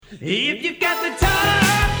If you've got the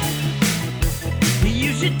time,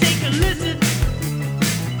 you should take a listen.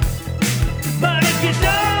 But if you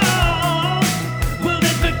don't, well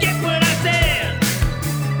then forget what I said.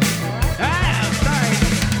 I'm sorry.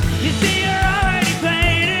 You see, you're already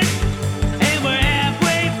playing it, and we're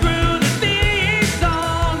halfway through the theme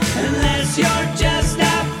song. Unless you're just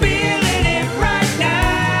not feeling it right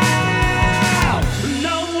now.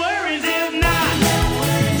 No worries if not. No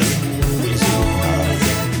worries if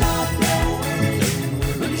not.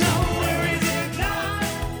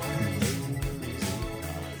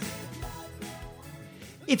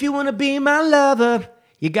 If you want to be my lover,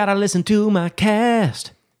 you gotta listen to my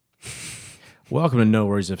cast. Welcome to No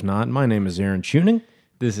Worries If Not. My name is Aaron Tuning.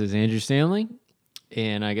 This is Andrew Stanley,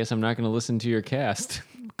 and I guess I'm not going to listen to your cast.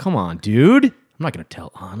 Come on, dude. I'm not going to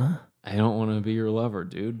tell Anna. I don't want to be your lover,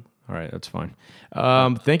 dude. All right, that's fine.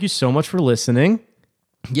 Thank you so much for listening.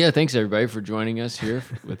 Yeah, thanks everybody for joining us here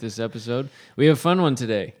with this episode. We have a fun one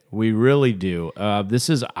today. We really do. This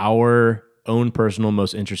is our own personal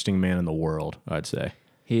most interesting man in the world, I'd say.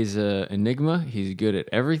 He's an enigma. He's good at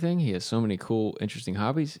everything. He has so many cool, interesting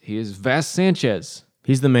hobbies. He is Vas Sanchez.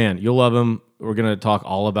 He's the man. You'll love him. We're going to talk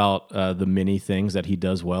all about the many things that he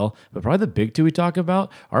does well. But probably the big two we talk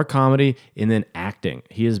about are comedy and then acting.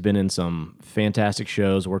 He has been in some fantastic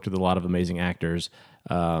shows, worked with a lot of amazing actors.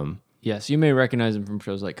 Yes, you may recognize him from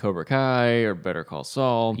shows like Cobra Kai or Better Call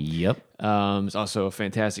Saul. Yep. He's also a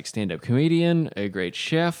fantastic stand-up comedian, a great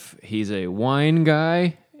chef. He's a wine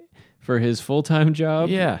guy for his full-time job.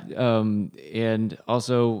 Yeah. And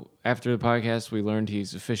also, after the podcast, we learned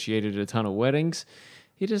he's officiated a ton of weddings.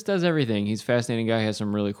 He just does everything. He's a fascinating guy, has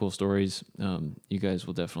some really cool stories. You guys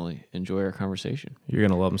will definitely enjoy our conversation. You're going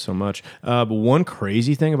to love him so much. But one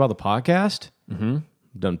crazy thing about the podcast,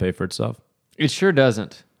 doesn't pay for itself. It sure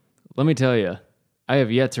doesn't. Let me tell you, I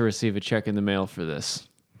have yet to receive a check in the mail for this.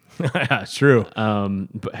 Yeah, it's true.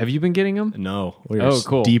 But have you been getting them? No. We're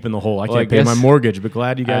cool. deep in the hole. I Well, can't I pay my guess- mortgage, but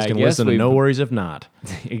glad you guys I can guess listen to we've- No Worries If Not.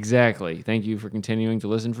 Exactly. Thank you for continuing to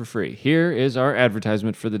listen for free. Here is our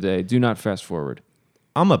advertisement for the day. Do not fast forward.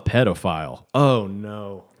 I'm a pedophile. Oh,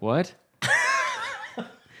 no. What?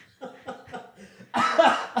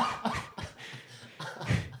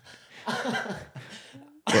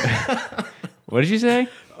 What did you say?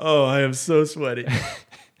 Oh, I am so sweaty.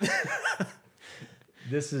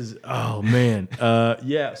 This is, oh, man.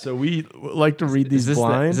 Yeah, so we like to read these Is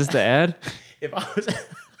blinds. this the ad? If I was...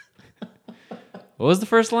 What was the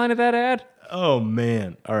first line of that ad? Oh,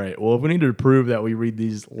 man. All right. Well, if we need to prove that we read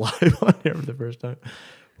these live on here for the first time.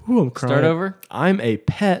 Ooh, I'm crying. Start over. I'm a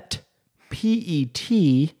pet,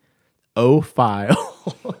 P-E-T-O-phile.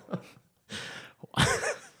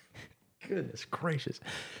 Goodness gracious.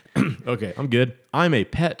 Okay, I'm good. I'm a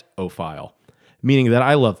pet-ophile, meaning that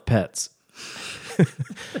I love pets.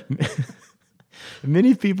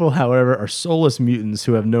 Many people, however, are soulless mutants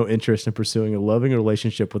who have no interest in pursuing a loving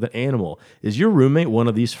relationship with an animal. Is your roommate one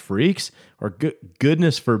of these freaks? Or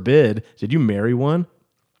goodness forbid, did you marry one?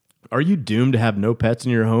 Are you doomed to have no pets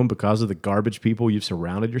in your home because of the garbage people you've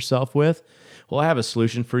surrounded yourself with? Well, I have a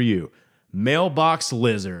solution for you. Mailbox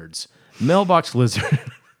lizards. Mailbox lizard.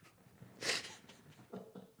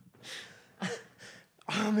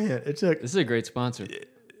 Oh, man. It took... This is a great sponsor.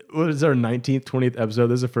 What is our 19th, 20th episode?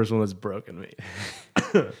 This is the first one that's broken me.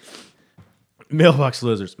 Mailbox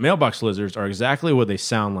lizards. Mailbox lizards are exactly what they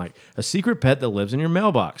sound like. A secret pet that lives in your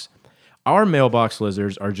mailbox. Our mailbox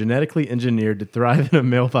lizards are genetically engineered to thrive in a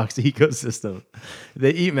mailbox ecosystem.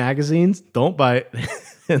 They eat magazines, don't bite,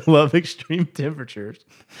 and love extreme temperatures.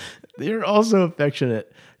 They are also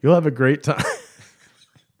affectionate. You'll have a great time.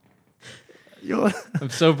 I'm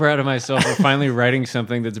so proud of myself for finally writing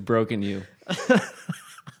something that's broken you.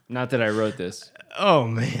 Not that I wrote this. Oh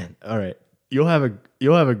man! All right, you'll have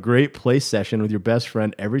a great play session with your best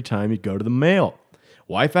friend every time you go to the mail.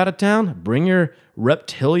 Wife out of town? Bring your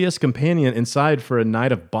reptilious companion inside for a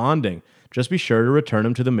night of bonding. Just be sure to return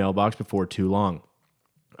him to the mailbox before too long.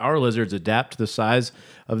 Our lizards adapt to the size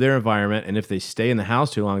of their environment, and if they stay in the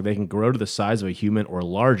house too long, they can grow to the size of a human or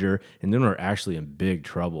larger, and then we're actually in big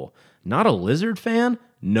trouble. Not a lizard fan?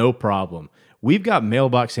 No problem. We've got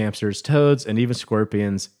mailbox hamsters, toads, and even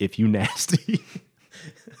scorpions, if you nasty.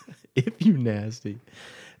 If you nasty.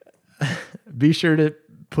 Be sure to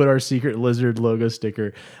put our secret lizard logo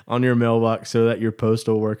sticker on your mailbox so that your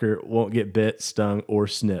postal worker won't get bit, stung, or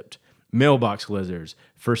snipped. Mailbox lizards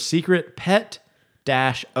for secret pet-o-files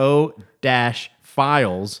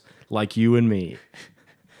like you and me.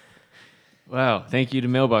 Wow. Thank you to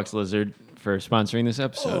Mailbox Lizard for sponsoring this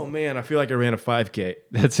episode. Oh man, I feel like I ran a 5K.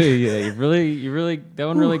 That's it. Yeah, you really, that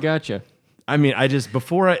one really got you. I mean, I just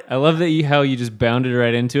before I love that how you just bounded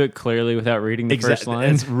right into it clearly without reading the first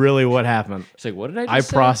line. It's really what happened. It's like, what did I just I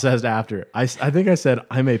say? processed after. I think I said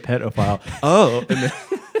I'm a pedophile. Oh, and then,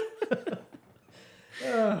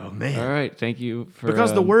 oh man. All right, thank you for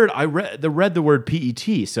Because the word I read the word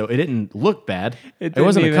PET, so it didn't look bad. It didn't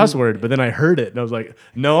wasn't a even- cuss word, but then I heard it and I was like,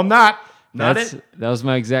 no, I'm not. Not that it. was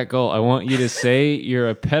my exact goal. I want you to say you're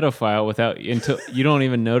a pedophile until you don't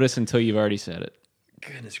even notice until you've already said it.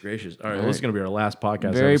 Goodness gracious. All right, well, this is going to be our last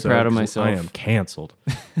podcast. Very episode proud of because myself. I am canceled.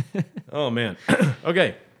 Oh, man.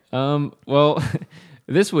 Okay. Well,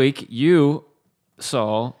 this week you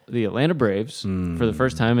saw the Atlanta Braves for the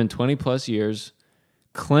first time in 20 plus years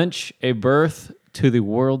clinch a berth to the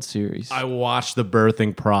World Series. I watched the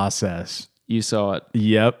birthing process. You saw it.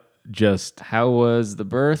 Yep. Just How was the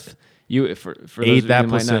birth? You for those of ate you that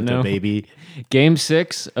who might not placenta, know, baby. Game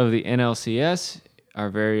 6 of the NLCS. Our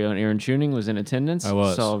very own Aaron Tuning was in attendance. I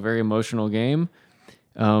was. Saw a very emotional game.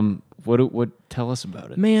 What tell us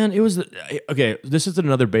about it? Man, it was okay. This is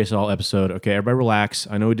another baseball episode. Okay, everybody relax.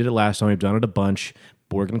 I know we did it last time. We've done it a bunch,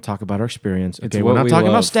 but we're going to talk about our experience. Okay, we're what not we talking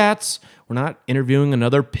about love. stats. We're not interviewing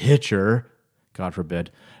another pitcher. God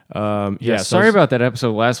forbid. Yeah. Sorry about that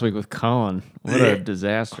episode last week with Colin. What a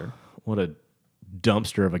disaster. What a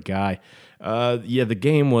dumpster of a guy. Yeah, the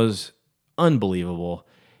game was unbelievable.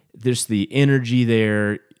 There's the energy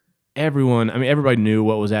there. Everybody knew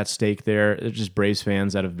what was at stake there. It's just Braves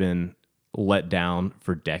fans that have been let down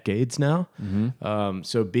for decades now.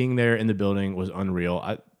 So being there in the building was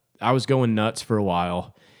unreal. I was going nuts for a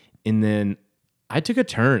while, and then I took a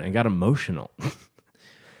turn and got emotional.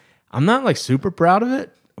 I'm not like super proud of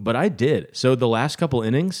it, but I did. So the last couple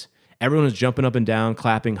innings, everyone was jumping up and down,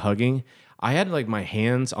 clapping, hugging. I had like my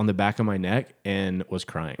hands on the back of my neck and was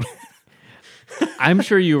crying. I'm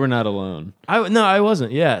sure you were not alone. I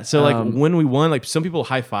wasn't. Yeah. So like when we won, like some people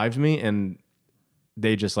high fived me and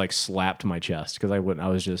they just like slapped my chest because I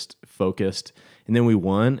was just focused. And then we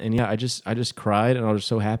won, and yeah, I just cried, and I was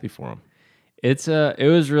so happy for them. It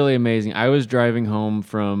was really amazing. I was driving home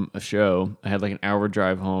from a show. I had like an hour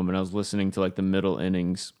drive home, and I was listening to like the middle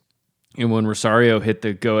innings. And when Rosario hit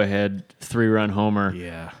the go-ahead 3-run homer,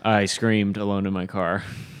 Yeah. I screamed alone in my car.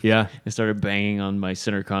 Yeah. I started banging on my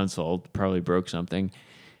center console. Probably broke something.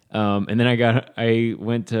 And then I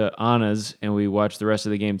went to Anna's, and we watched the rest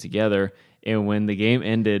of the game together. And when the game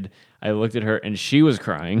ended, I looked at her, and she was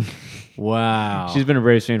crying. Wow. She's been a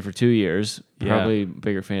Braves fan for 2 years. Yeah. Probably a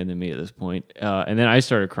bigger fan than me at this point. And then I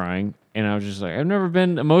started crying, and I was just like, I've never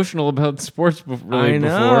been emotional about sports really I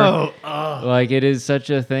know. before. Like, it is such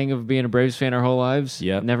a thing of being a Braves fan our whole lives.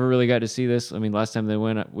 Yep. Never really got to see this. I mean, last time they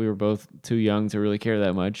went, we were both too young to really care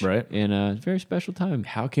that much. Right. And a very special time.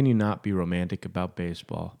 How can you not be romantic about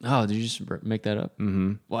baseball? Oh, did you just make that up?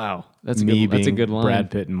 Mm-hmm. Wow. That's a Me good, that's a being good line.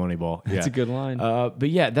 Brad Pitt and Moneyball. That's a good line. But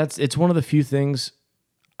yeah, it's one of the few things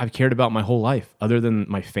I've cared about my whole life, other than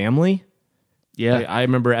my family. Yeah. I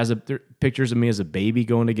remember pictures of me as a baby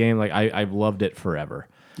going to game. Like I've loved it forever.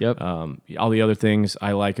 Yep. All the other things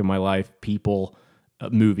I like in my life, people,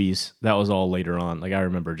 movies, that was all later on. Like I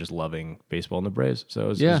remember just loving baseball and the Braves. So it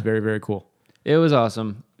was very, very cool. It was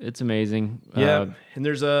awesome. It's amazing. Yeah, and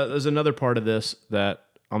there's another part of this that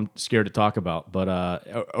I'm scared to talk about. But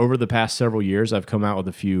over the past several years, I've come out with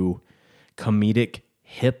a few comedic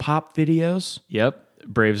hip hop videos. Yep.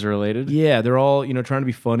 Braves related. Yeah, they're all trying to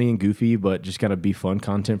be funny and goofy, but just kind of be fun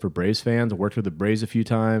content for Braves fans. I worked with the Braves a few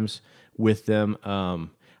times with them.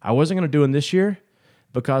 I wasn't going to do them this year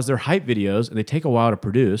because they're hype videos and they take a while to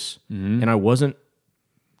produce, and I wasn't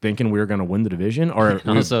thinking we were going to win the division, or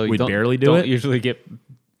Also, we'd you barely do don't it. usually get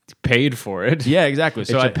paid for it. Yeah, exactly. It's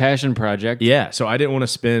So a passion project. yeah, so I didn't want to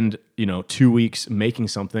spend 2 weeks making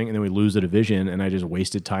something and then we lose the division, and I just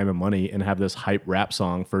wasted time and money and have this hype rap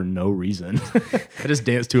song for no reason. I just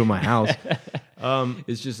danced to in my house.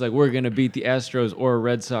 It's just like, we're going to beat the Astros or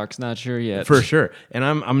Red Sox. Not sure yet. For sure. And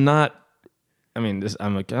I'm not. I mean,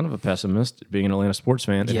 I'm a kind of a pessimist. Being an Atlanta sports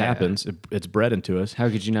fan, it Yeah. happens. It's bred into us. How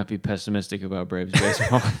could you not be pessimistic about Braves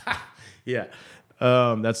baseball? Yeah,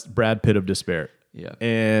 that's Brad Pitt of despair. Yeah.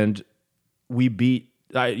 And we beat.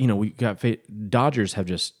 We got Dodgers have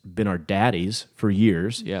just been our daddies for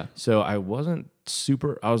years. Yeah. So I wasn't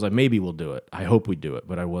super. I was like, maybe we'll do it. I hope we do it,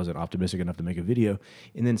 but I wasn't optimistic enough to make a video.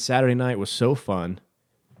 And then Saturday night was so fun.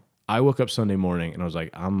 I woke up Sunday morning and I was like,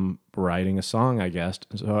 I'm writing a song, I guess.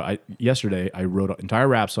 So yesterday I wrote an entire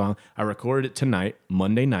rap song. I recorded it tonight,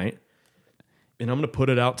 Monday night, and I'm going to put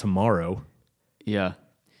it out tomorrow. Yeah.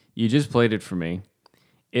 You just played it for me.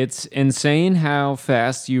 It's insane how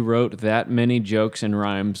fast you wrote that many jokes and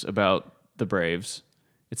rhymes about the Braves.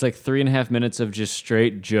 It's like 3.5 minutes of just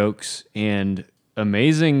straight jokes and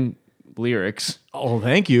amazing lyrics Oh,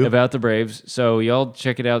 thank you. about the Braves. So y'all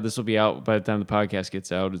check it out. This will be out by the time the podcast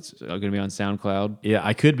gets out. It's going to be on SoundCloud. Yeah,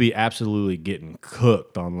 I could be absolutely getting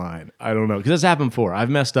cooked online. I don't know, because that's happened before. I've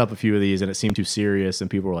messed up a few of these, and it seemed too serious, and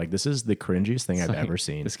people were like, "This is the cringiest thing I've ever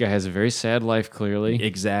seen." This guy has a very sad life, clearly.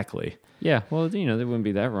 Exactly. Yeah, well, they wouldn't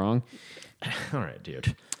be that wrong. All right,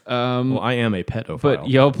 dude. Well, I am a pedophile. But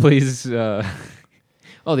y'all, please,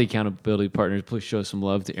 all the accountability partners, please show some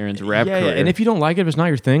love to Aaron's rap career. And if you don't like it, if it's not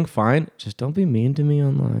your thing, fine. Just don't be mean to me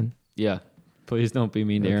online. Yeah, please don't be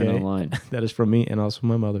mean to Aaron Okay? online. That is from me and also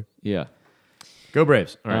my mother. Yeah. Go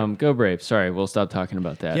Braves. All right. Go Braves. Sorry, we'll stop talking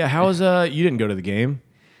about that. Yeah, how was you didn't go to the game?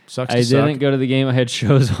 Sucks to I suck. didn't go to the game. I had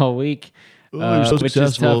shows all week. Ooh, you're so which is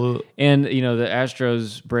successful. tough. And, the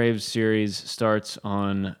Astros Braves series starts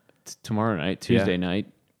on tomorrow night, Tuesday night.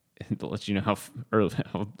 To let you know how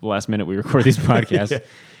last minute we record these podcasts.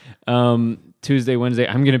 Tuesday, Wednesday,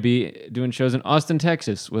 I'm going to be doing shows in Austin,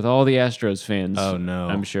 Texas with all the Astros fans. Oh, no.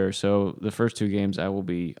 I'm sure. So the first 2 games I will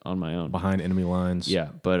be on my own. Behind enemy lines. Yeah,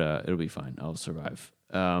 but it'll be fine. I'll survive.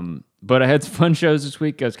 But I had some fun shows this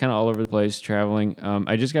week. I was kind of all over the place traveling.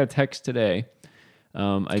 I just got a text today.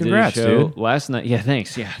 Congrats, did a show dude. last night. Yeah,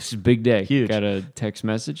 thanks. Yeah, it's a big day. Huge. Got a text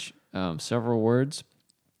message, several words.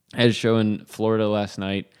 I had a show in Florida last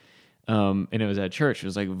night, and it was at church. It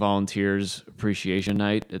was like volunteers appreciation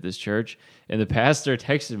night at this church. And the pastor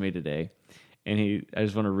texted me today, and I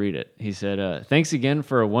just want to read it. He said, "Thanks again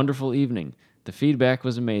for a wonderful evening. The feedback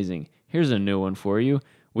was amazing. Here's a new one for you.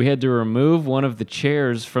 We had to remove one of the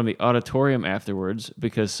chairs from the auditorium afterwards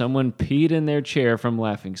because someone peed in their chair from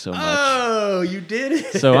laughing so much." Oh, you did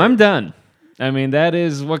it. So I'm done. I mean, that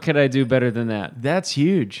is, what could I do better than that? That's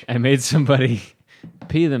huge. I made somebody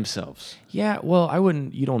pee themselves. Yeah, well, I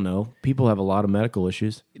wouldn't, you don't know. People have a lot of medical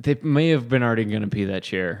issues. They may have been already going to pee that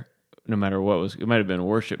chair, no matter what was. It might have been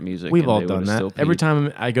worship music. We've and all they done would've that. still Every peed.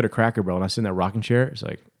 time I go to Cracker Barrel and I sit in that rocking chair, it's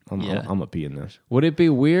like, I'm Yeah. going to pee in this. Would it be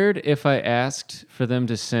weird if I asked for them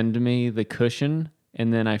to send me the cushion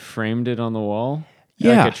and then I framed it on the wall?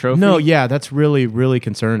 Yeah. Like a trophy? No, yeah, that's really, really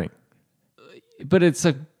concerning. But it's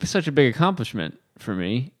such a big accomplishment for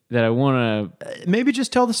me that I want to. Maybe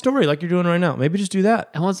just tell the story like you're doing right now. Maybe just do that.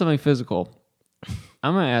 I want something physical.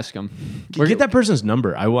 I'm gonna ask them. Get that person's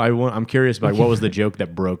number. I'm curious about what was the joke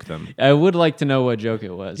that broke them. I would like to know what joke it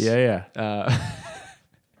was. Yeah.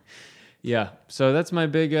 Yeah. So that's my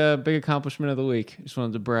big accomplishment of the week. Just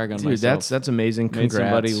wanted to brag on Dude, myself. that's amazing. Made Congrats.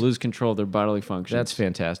 somebody lose control of their bodily functions. That's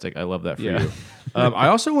fantastic. I love that for Yeah. you. I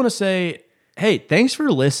also want to say, hey, thanks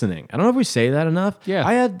for listening. I don't know if we say that enough. Yeah.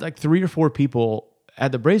 I had like 3 or 4 people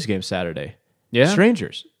at the Braves game Saturday. Yeah?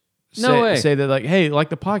 Strangers. No way. Say that like, hey, like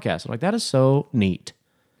the podcast. I'm like, that is so neat.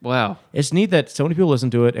 Wow. It's neat that so many people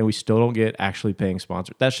listen to it and we still don't get actually paying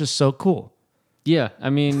sponsors. That's just so cool. Yeah. I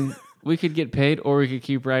mean, we could get paid, or we could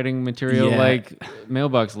keep writing material Yeah. like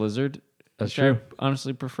Mailbox Lizard. That's which true. I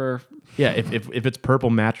honestly prefer. Yeah, if it's purple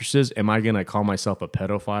mattresses, am I gonna call myself a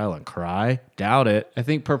pedophile and cry? Doubt it. I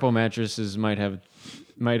think Purple Mattresses might have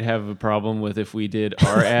a problem with if we did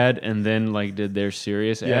our ad and then like did their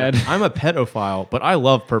serious ad. I'm a pedophile, but I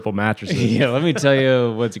love purple mattresses. Yeah, let me tell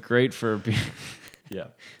you what's great for people. Yeah.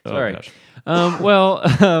 Sorry. Oh,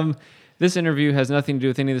 gosh. This interview has nothing to do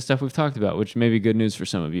with any of the stuff we've talked about, which may be good news for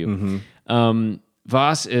some of you. Mm-hmm.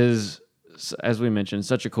 Voss is, as we mentioned,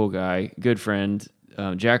 such a cool guy, good friend,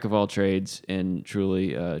 jack of all trades, and truly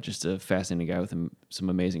just a fascinating guy with some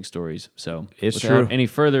amazing stories. So, It's without true. any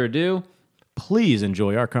further ado, Please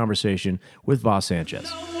enjoy our conversation with Voss Sanchez.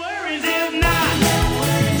 No worries if not. No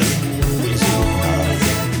worries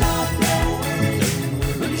if not.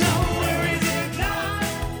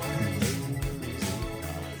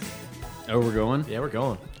 oh, we're going. Yeah, we're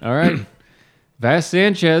going. All right, Voss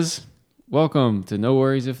Sanchez, welcome to No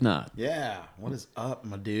Worries If Not. Yeah, what is up,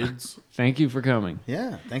 my dudes? Thank you for coming.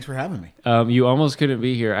 Yeah, thanks for having me. You almost couldn't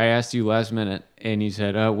be here. I asked you last minute, and you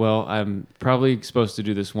said, well, I'm probably supposed to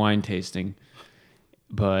do this wine tasting,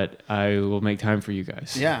 but I will make time for you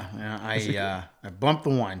guys. Yeah, I bumped the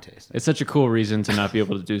wine tasting. It's such a cool reason to not be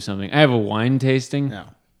able to do something. I have a wine tasting. Yeah,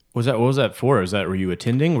 What was that for? Were you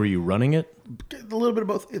attending? Were you running it? a little bit of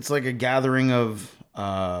both. It's like a gathering of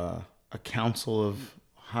a council of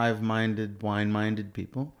hive-minded, wine-minded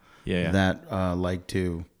people. Yeah. That like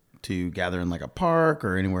to gather in like a park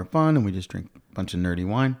or anywhere fun, and we just drink a bunch of nerdy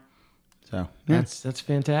wine. So yeah, That's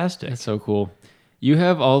fantastic. That's so cool. You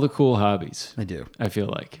have all the cool hobbies, I do. I feel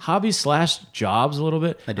like. Hobbies / jobs a little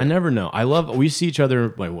bit. I do. I never know. We see each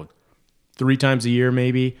other like what 3 times a year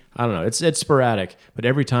maybe. I don't know. It's sporadic, but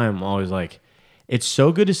every time I'm always like, it's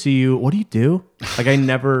so good to see you. What do you do? Like I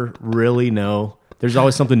never really know There's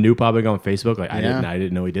always something new popping on Facebook. Like I Yeah.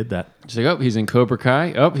 didn't know he did that. It's like, oh, he's in Cobra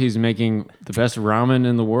Kai. Oh, he's making the best ramen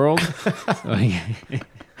in the world. Like,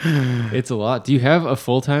 it's a lot. Do you have a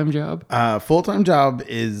full-time job? Full-time job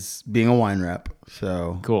is being a wine rep.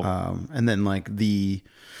 So Cool. And then like the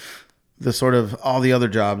sort of all the other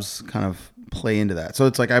jobs kind of play into that. So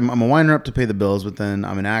it's like I'm a wine rep to pay the bills, but then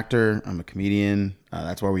I'm an actor, I'm a comedian.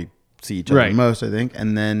 That's where we see each other Right. the most, I think.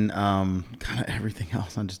 And then kind of everything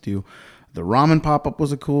else. I just do the ramen pop-up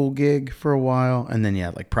was a cool gig for a while, and then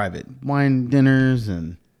like private wine dinners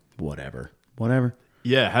and whatever.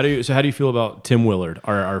 Yeah. How do you feel about Tim Willard,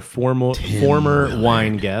 our former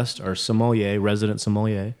wine guest, our sommelier, resident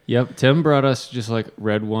sommelier? Yep. Tim brought us just like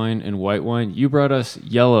red wine and white wine. You brought us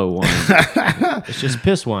yellow wine. It's just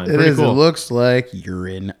piss wine. It Pretty is. cool. It looks like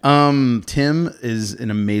urine. Tim is an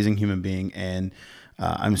amazing human being, and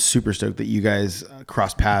I'm super stoked that you guys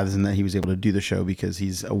crossed paths and that he was able to do the show because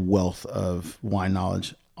he's a wealth of wine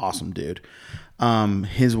knowledge. Awesome dude.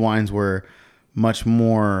 His wines were much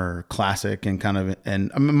more classic and kind of, and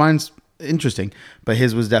I mean, mine's interesting, but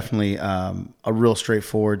his was definitely a real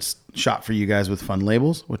straightforward shot for you guys with fun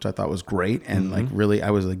labels, which I thought was great. And like really, I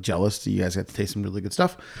was like jealous that you guys got to taste some really good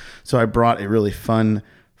stuff. So I brought a really fun,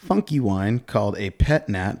 funky wine called a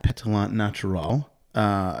Pétillant Naturel.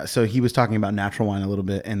 So he was talking about natural wine a little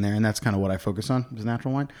bit in there, and that's kind of what I focus on is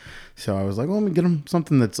natural wine. So I was like, well, let me get him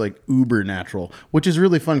something that's like uber natural, which is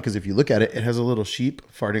really fun because if you look at it, it has a little sheep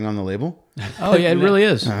farting on the label. Oh yeah, it really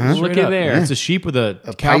is. Look at there. It's a sheep with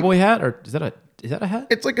a cowboy hat, or is that a hat?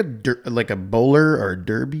 It's like a bowler or a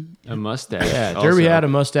derby. A mustache. Yeah, also. derby hat, a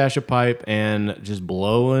mustache, a pipe, and just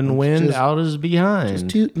blowing wind just- out his behind.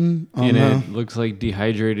 Tootin'. Oh, And no. it looks like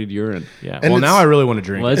dehydrated urine. Yeah. And Well, it's- now I really want to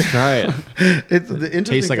drink. Let's try it. It's the interesting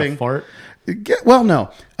Tastes like thing. a fart. Well, no.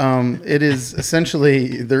 It is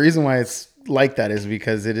essentially the reason why it's like that is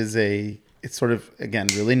because it's sort of, again,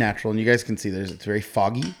 really natural. And you guys can see it's very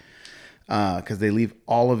foggy because they leave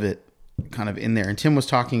all of it kind of in there. And Tim was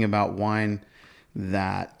talking about wine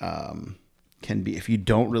that can be, if you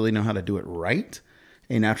don't really know how to do it right,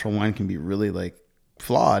 a natural wine can be really like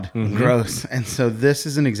flawed and gross. And so this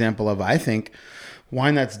is an example of, I think,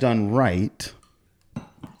 wine that's done right.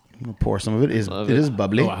 I'm gonna pour some of it. Love It it. is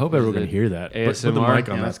bubbly. Oh, I hope everyone can hear that. Put the ASMR? mic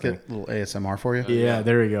on Yeah, that let's thing. get a little ASMR for you. Yeah,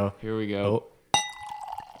 there we go. Here we go.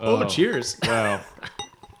 Oh, cheers. Wow.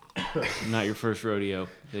 Not your first rodeo.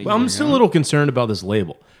 Thank Well, you. I'm still a little concerned about this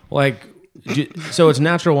label. Like, so it's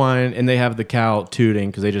natural wine, and they have the cow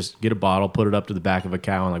tooting because they just get a bottle, put it up to the back of a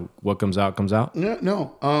cow, and like what comes out comes out.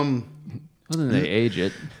 No. Well, then they age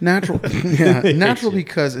it. Natural. Yeah, natural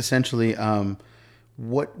because essentially,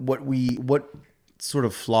 what sort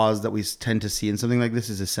of flaws that we tend to see in something like this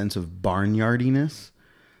is a sense of barnyardiness.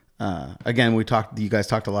 Again, you guys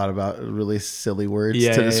talked a lot about really silly words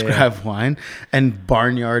Yeah, to yeah, describe wine, and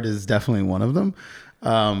barnyard is definitely one of them.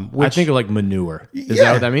 I think of like manure. Is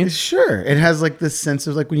that what that means? Sure. It has like this sense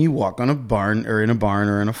of like when you walk on a barn or in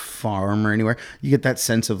a farm or anywhere, you get that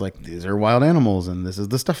sense of like these are wild animals and this is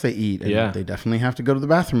the stuff they eat. And Yeah. they definitely have to go to the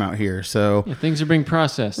bathroom out here. So Yeah, things are being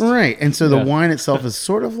processed. right. And so the Yeah. wine itself is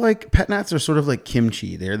sort of like pet nats are sort of like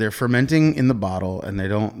kimchi. They're fermenting in the bottle and they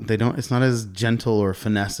don't it's not as gentle or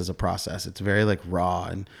finessed as a process. It's very like raw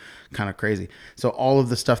and kind of crazy. So all of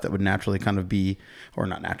the stuff that would naturally kind of be, or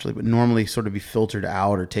not naturally, but normally sort of be filtered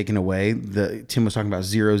out or taken away. Tim was talking about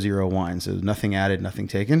 0-0 wine. So nothing added, nothing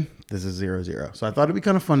taken. This is 0-0. So I thought it'd be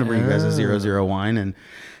kind of fun to bring you guys a 0-0 wine and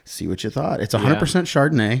see what you thought. It's 100%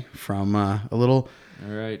 Chardonnay from a little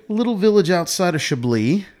All right. village outside of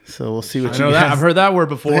Chablis. So we'll see what I you know guys that. I've heard that word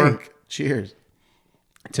before. think. Cheers.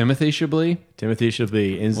 Timothy Chablis. Timothy should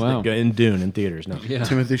be Wow. in Dune in theaters now. Yeah.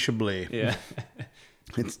 Timothy Chablis. Yeah.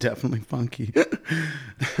 It's definitely funky.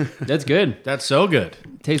 That's good. That's so good.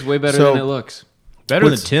 Tastes way better So- than it looks. Better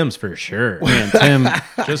What's- than Tim's for sure. Man, Tim,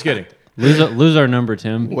 Just kidding. lose our number,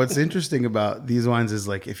 Tim. What's interesting about these wines is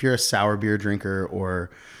like if you're a sour beer drinker or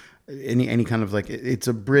any kind of like it's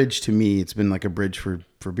a bridge to me. It's been like a bridge for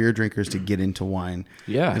beer drinkers to get into wine.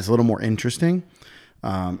 Yeah. It's a little more interesting.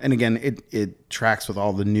 And again, it tracks with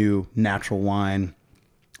all the new natural wine.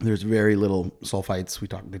 There's very little sulfites. He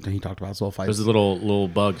talked about sulfites. Those are little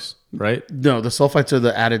bugs, right? No, the sulfites are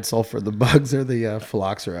the added sulfur. The bugs are the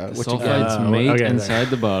phylloxera. Which Sulfites mate okay, inside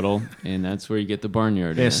the bottle, and that's where you get the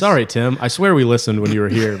barnyard. Yeah, sorry, Tim. I swear we listened when you were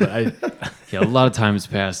here, but Yeah, a lot of times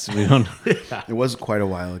passed. We don't. it was quite a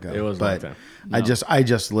while ago. It was a long but time. I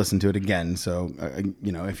just listened to it again. So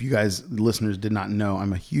if you guys listeners did not know,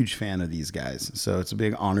 I'm a huge fan of these guys. So it's a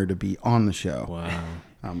big honor to be on the show. wow.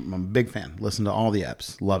 I'm a big fan. Listen to all the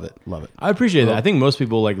apps. Love it. Love it. I appreciate that. I think most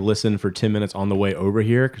people like listen for 10 minutes on the way over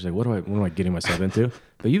here because like, what am I getting myself into?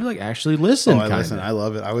 But you like actually listen. I listen. I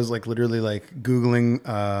love it. I was like literally like Googling.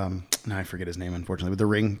 Now I forget his name, unfortunately. But the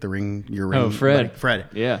ring. Your ring. Oh, Fred. Fred.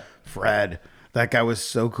 Yeah. Fred. That guy was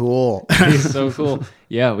so cool. He's so cool.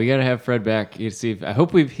 Yeah, we got to have Fred back. You see, I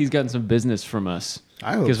hope he's gotten some business from us.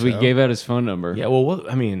 I hope because we so. gave out his phone number. Yeah, well,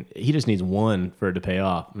 I mean, he just needs one for it to pay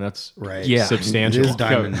off. And that's Right. Yeah. substantial. It is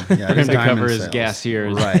diamond. For Yeah, it him is to diamond cover his sales. gas here.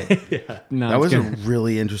 Right. No, That it's was a good.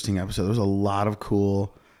 really interesting episode. There was a lot of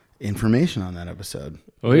cool information on that episode.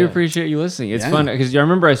 Well, we appreciate you listening. It's Yeah. fun because I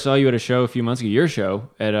remember I saw you at a show a few months ago. Your show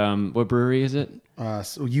at what brewery is it?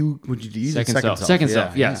 So you use Second it? Self. Second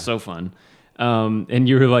Self. Yeah, so fun. And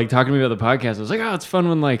you were like talking to me about the podcast. I was like, oh, it's fun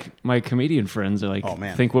when like my comedian friends are like, Oh,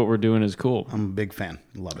 man. think what we're doing is cool. I'm a big fan.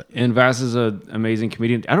 Love it. And Vass is an amazing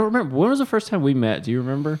comedian. I don't remember when was the first time we met. Do you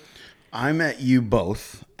remember? I met you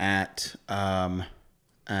both at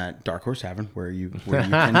Dark Horse Tavern, where you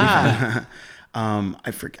can be.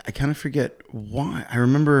 I kind of forget why. I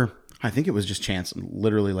remember. I think it was just chance.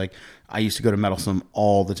 Literally, like I used to go to Meddlesome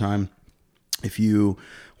all the time. If you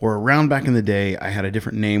were around back in the day, I had a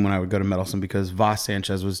different name when I would go to Meddlesome because Voss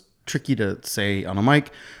Sanchez was tricky to say on a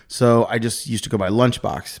mic. So I just used to go by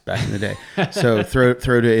Lunchbox back in the day. So throw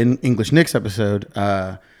to English Nick's episode.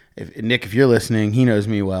 Nick, if you're listening, he knows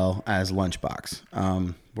me well as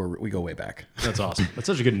Lunchbox. We go way back. That's awesome. That's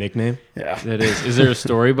such a good nickname. Yeah. That is. Is there a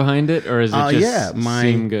story behind it, or is it just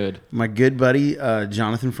seem good? My good buddy,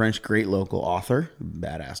 Jonathan French, great local author,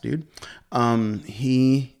 badass dude.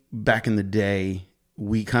 He, back in the day,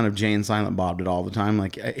 we kind of Jay and Silent Bobbed it all the time.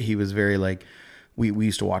 Like he was very like, we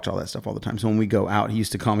used to watch all that stuff all the time. So when we go out, he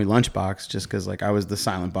used to call me Lunchbox just because like I was the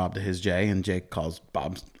Silent Bob to his Jay, and Jay calls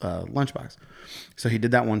Bob's Lunchbox. So he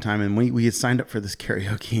did that one time, and we had signed up for this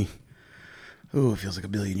karaoke. Oh, it feels like a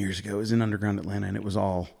billion years ago. It was in Underground Atlanta, and it was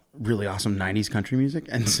all really awesome 90s country music.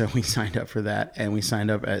 And so we signed up for that, and we signed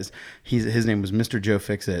up as his name was Mr. Joe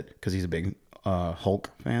Fixit because he's a big Hulk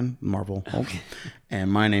fan, Marvel Hulk. And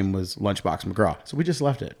my name was Lunchbox McGraw. So we just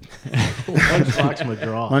left it. Lunchbox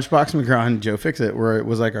McGraw. Lunchbox McGraw and Joe Fixit, where it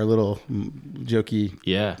was like our little jokey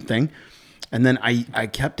thing. And then I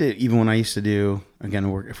kept it even when I used to do, again,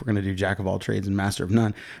 if we're going to do Jack of all trades and master of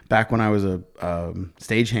none, back when I was a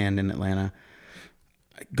stagehand in Atlanta,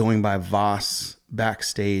 going by Voss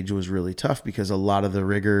backstage was really tough because a lot of the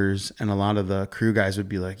riggers and a lot of the crew guys would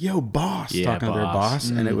be like, yo, boss, Yeah, talking to their boss. boss.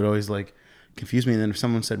 And it would always like confuse me. And then if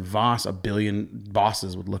someone said Voss, a billion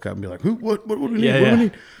bosses would look up and be like, who, what do we need? Yeah, What do yeah. we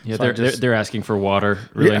need? Yeah, So I they're asking for water,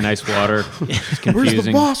 really nice water. It's confusing. Where's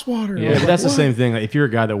the boss water? Yeah, Yeah, Like, but that's the what? same thing. Like, if you're a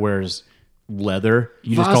guy that wears leather,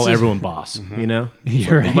 you just Boss call is- everyone boss. You know,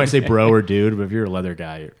 You're you might say bro or dude, but if you're a leather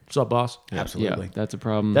guy, you're, what's up, boss? Yeah. Absolutely. Yeah, that's a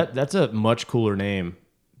problem. That's a much cooler name.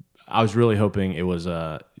 I was really hoping it was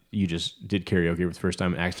you just did karaoke for the first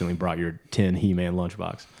time and accidentally brought your 10 He-Man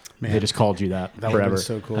lunchbox. They just called you that, That would have forever. been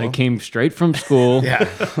so cool. I came straight from school. Yeah.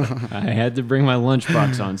 I had to bring my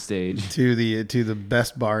lunchbox on stage. to the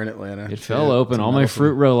best bar in Atlanta. It fell open. All my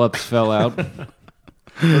fruit roll-ups fell out.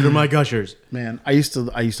 Those are my gushers. Man, I used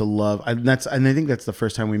to love. And I think that's the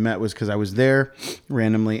first time we met was because I was there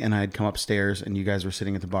randomly, and I had come upstairs, and you guys were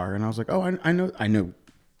sitting at the bar, and I was like, oh,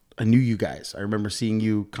 I knew you guys. I remember seeing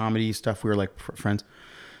you comedy stuff. We were like friends,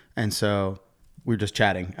 and so we were just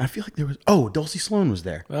chatting. I feel like there was Dulcie Sloan was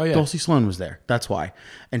there. Oh, yeah. Dulcie Sloan was there. That's why,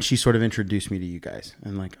 and she sort of introduced me to you guys,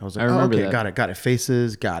 and like I was like, I remember okay, that. got it,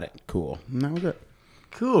 faces, got it, cool, and that was it.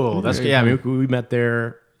 Cool. That's I mean, we met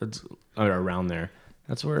there. That's or around there.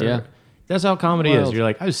 That's where. Yeah. That's how comedy Wild. is. You're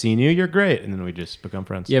like, I've seen you. You're great, and then we just become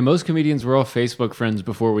friends. Yeah, most comedians were all Facebook friends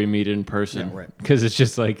before we meet in person. Yeah, right. Because it's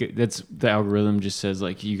just like that's the algorithm just says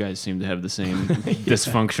like you guys seem to have the same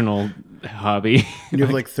dysfunctional hobby. You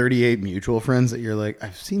have like 38 mutual friends that you're like,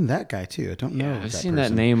 I've seen that guy too. I don't know. I've that seen that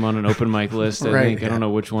person. name on an open mic list. I Right, think I yeah. don't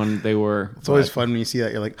know which one they were. It's always fun when you see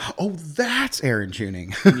that. You're like, oh, that's Aaron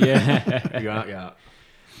Tuning. Yeah. yeah.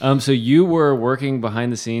 So you were working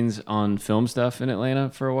behind the scenes on film stuff in Atlanta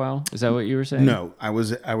for a while. Is that what you were saying? No, I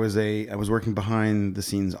was working behind the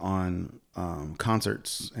scenes on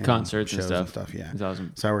concerts and Concerts and shows stuff. Yeah, That's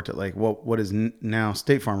awesome. So I worked at like what is now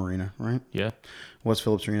State Farm Arena, right? Yeah. Was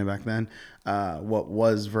Phillips Arena back then? What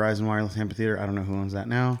was Verizon Wireless Amphitheater? I don't know who owns that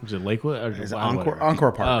now. Is it Lakewood? Or Is it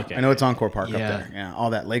Encore Park? Oh, okay. I know it's Encore Park Yeah. up there. Yeah,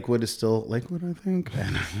 all that Lakewood is still Lakewood, I think.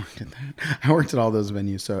 And I worked at that. I worked at all those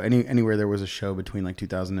venues. So anywhere there was a show between like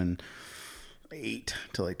 2008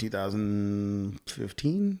 to like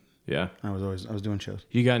 2015, Yeah. I was doing shows.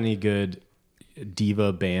 You got any good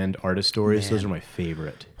diva band artist stories? Those are my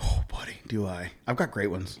favorite. Oh boy, buddy, do I? I've got great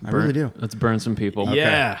ones. I really do. Let's burn some people.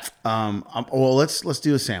 Yeah. Well, let's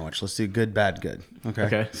do a sandwich. Let's do good, bad, good.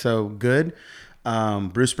 Okay. So good.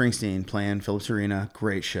 Bruce Springsteen playing Phillips Arena,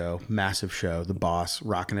 great show, massive show. The Boss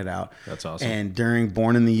rocking it out. That's awesome. And during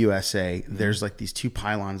Born in the USA, there's like these two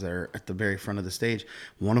pylons that are at the very front of the stage.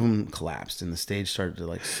 One of them collapsed, and the stage started to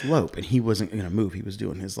like slope, and he wasn't gonna move. He was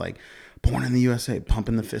doing his like Born in the USA,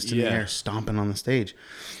 pumping the fist in the air, stomping on the stage.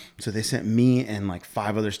 So they sent me and like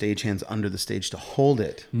 5 other stagehands under the stage to hold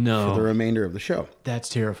it for the remainder of the show. That's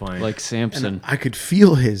terrifying. Like Samson. And I could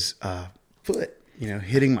feel his foot,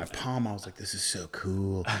 hitting my palm. I was like, this is so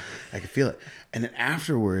cool. I could feel it. And then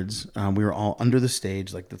afterwards, we were all under the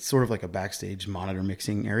stage, like that's sort of like a backstage monitor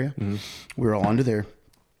mixing area. Mm-hmm. We were all under there.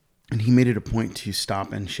 And he made it a point to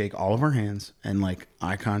stop and shake all of our hands and like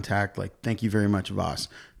eye contact, like, thank you very much, Voss.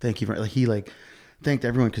 Thank you. He like thanked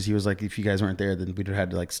everyone because he was like, if you guys weren't there, then we'd have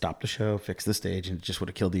had to like stop the show, fix the stage, and it just would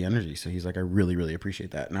have killed the energy. So he's like, I really, really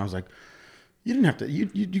appreciate that. And I was like, you didn't have to,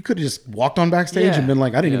 you could have just walked on backstage and been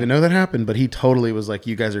like, I didn't even know that happened. But he totally was like,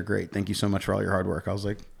 you guys are great. Thank you so much for all your hard work. I was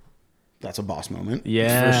like, that's a Boss moment.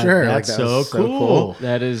 Yeah, for sure. That's like, that so was cool.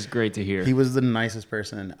 That is great to hear. He was the nicest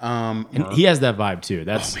person. And he has that vibe too.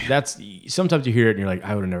 That's sometimes you hear it and you're like,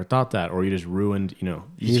 I would have never thought that, or you just ruined. You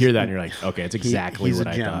hear that and you're like, okay, it's exactly he's what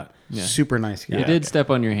a I gem. thought. Yeah. Super nice guy. He did step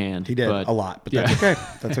on your hand. He did a lot, but that's okay.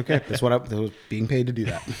 That's okay. That's what I was being paid to do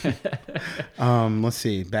that. Let's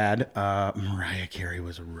see. Bad. Mariah Carey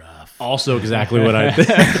was rough. Also, exactly what I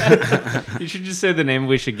think. You should just say the name.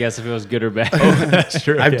 We should guess if it was good or bad. That's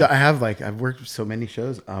true. I've worked so many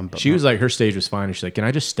shows. But She was like, her stage was fine. And she's like, can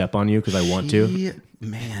I just step on you because I want to?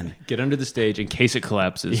 Man, Get under the stage in case it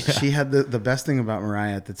collapses. she had the best thing about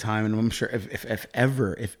Mariah at the time, and I'm sure if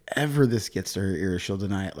ever this gets to her ears, she'll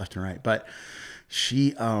deny it left and right. But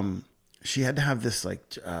she had to have this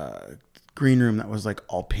like green room that was like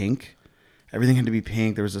all pink. Everything had to be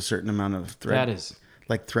pink. There was a certain amount of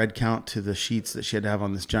thread count to the sheets that she had to have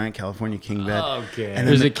on this giant California king bed. Okay. And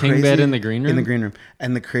There's then a king bed in the green room? In the green room.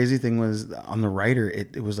 And the crazy thing was on the writer,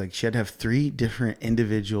 it was like she had to have 3 different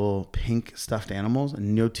individual pink stuffed animals,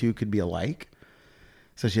 and no 2 could be alike.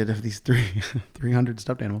 So she had to have these 300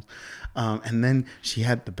 stuffed animals. And then she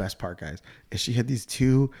had the best part, guys, is she had these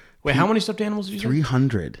 2. Wait, how many stuffed animals did you say?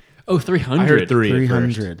 300. Oh, 300. I heard 3.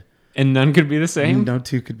 300. And none could be the same? No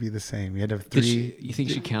 2 could be the same. You had to have 3. You think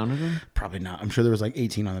she counted them? Probably not. I'm sure there was like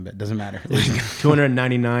 18 on the bed. Doesn't matter.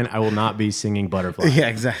 299. I will not be singing Butterfly. Yeah,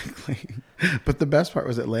 exactly. But the best part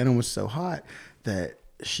was Atlanta was so hot that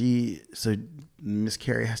Miss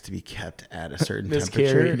Carey has to be kept at a certain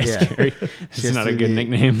temperature. Miss Carey. It's not a good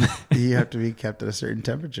nickname. You have to be kept at a certain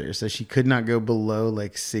temperature. So she could not go below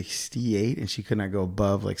like 68, and she could not go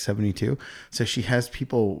above like 72. So she has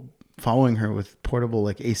people following her with portable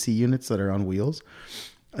like AC units that are on wheels.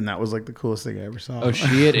 And that was like the coolest thing I ever saw. Oh,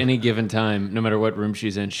 she at any given time, no matter what room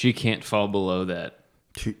she's in, she can't fall below that.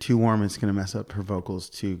 Too warm, it's gonna mess up her vocals.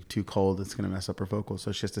 Too cold, it's gonna mess up her vocals.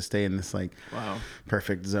 So she has to stay in this like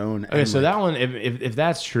perfect zone. Okay, and so like, that one, if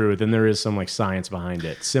that's true, then there is some like science behind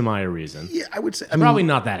it, semi a reason. yeah, I would say Probably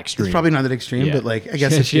not that extreme. It's probably not that extreme, Yeah. but like I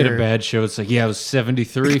guess if She had a you're- bad show. It's like, yeah, I was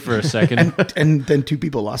 73 for a second. and then 2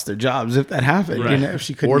 people lost their jobs if that happened. Right. If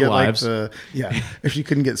she couldn't Or get lives. if she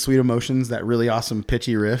couldn't get Sweet Emotions, that really awesome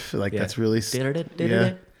pitchy riff, like that's really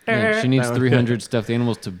yeah. Yeah, she needs 300 stuffed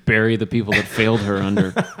animals to bury the people that failed her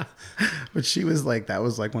under. But she was like, that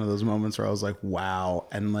was like one of those moments where I was like, wow.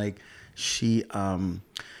 And like she,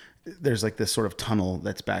 there's like this sort of tunnel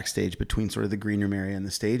that's backstage between sort of the green room area and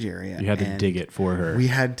the stage area. You had to And dig it for her. We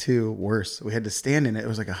had to, we had to stand in it. It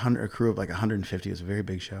was like a crew of like 150. It was a very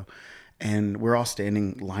big show. And we're all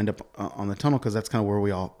standing lined up on the tunnel because that's kind of where we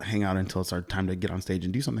all hang out until it's our time to get on stage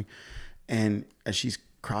and do something. And as she's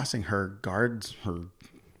crossing, her guards, her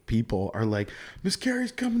people are like, Miss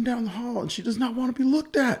Carey's coming down the hall and she does not want to be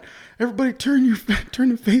looked at. Everybody turn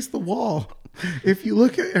and face the wall. If you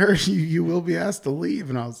look at her, you will be asked to leave.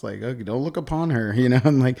 And I was like, okay, don't look upon her,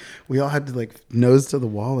 and like we all had to like nose to the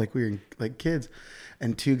wall like we were like kids.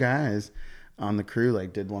 And 2 guys on the crew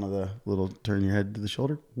like did one of the little turn your head to the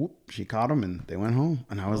shoulder. Whoop, she caught them and they went home.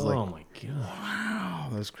 And I was like, oh my god, wow,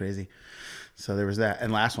 that was crazy. So there was that.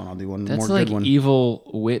 And last one, I'll do one That's more like good one. evil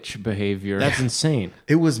witch behavior. that's insane.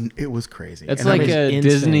 It was crazy. That's And like I mean, a insane.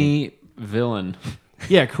 Disney villain.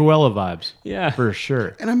 Yeah, Cruella vibes. Yeah. for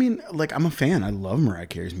sure. And I mean, like, I'm a fan. I love Mariah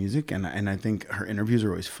Carey's music, and I think her interviews are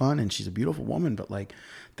always fun, and she's a beautiful woman. But like,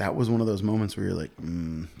 that was one of those moments where you're like,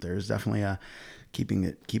 there's definitely a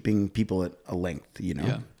keeping people at a length,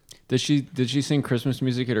 Yeah. Did she sing Christmas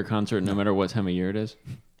music at her concert no matter what time of year it is?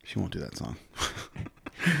 She won't do that song.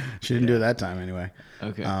 She didn't do it that time anyway.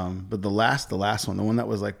 Okay. But the last one, the one that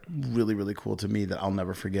was like really, really cool to me that I'll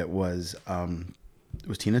never forget was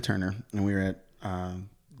Tina Turner, and we were at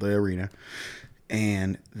the arena,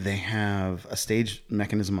 and they have a stage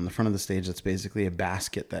mechanism on the front of the stage that's basically a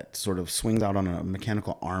basket that sort of swings out on a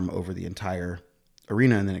mechanical arm over the entire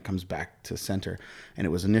arena, and then it comes back to center. And it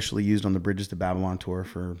was initially used on the Bridges to Babylon tour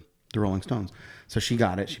for the Rolling Stones. So she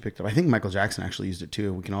got it. She picked it up. I think Michael Jackson actually used it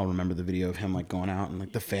too. We can all remember the video of him like going out and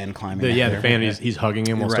like the fan climbing. The up there. fan, he's hugging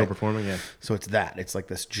him while still Right. performing. Yeah. So it's that. It's like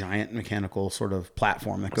this giant mechanical sort of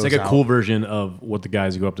platform that It's goes like a out. cool version of what the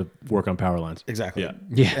guys who go up to work on power lines. Exactly. Yeah.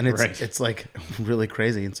 Yeah, And it's right. it's like really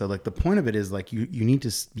crazy. And so like the point of it is like you need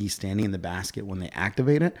to be standing in the basket when they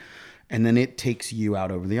activate it, and then it takes you out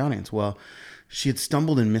over the audience. Well, she had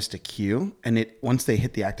stumbled and missed a cue, and once they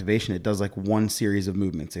hit the activation, it does like one series of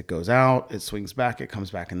movements. It goes out, it swings back, it comes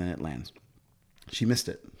back, and then it lands. She missed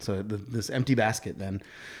it. So this empty basket then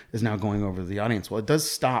is now going over the audience. Well, it does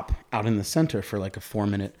stop out in the center for like a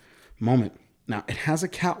 4-minute moment. Now it has a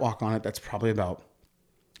catwalk on it that's probably about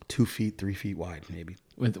 2 feet, 3 feet wide, maybe.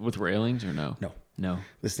 With railings or no? No. No.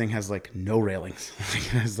 This thing has like no railings. It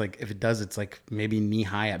has like, if it does, it's like maybe knee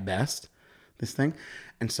high at best, this thing.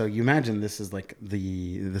 And so you imagine this is like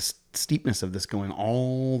the steepness of this going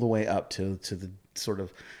all the way up to the sort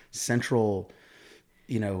of central,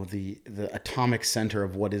 the atomic center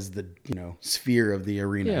of what is the, sphere of the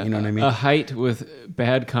arena. Yeah. You know what I mean? A height with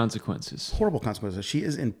bad consequences. Horrible consequences. She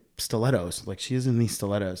is in stilettos. Like she is in these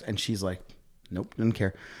stilettos, and she's like, nope, didn't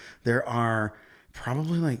care. There are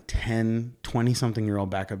probably like 10, 20 something year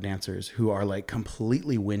old backup dancers who are like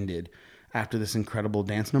completely winded after this incredible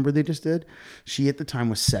dance number they just did. She at the time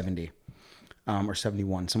was 70 or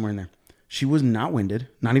 71, somewhere in there. She was not winded,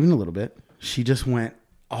 not even a little bit. She just went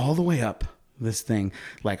all the way up this thing,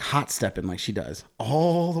 like hot stepping like she does,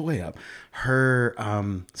 all the way up. Her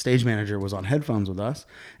stage manager was on headphones with us,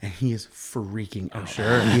 and he is freaking out.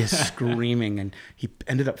 Sure. He is screaming, and he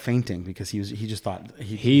ended up fainting because he just thought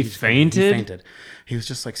He fainted? He fainted. He was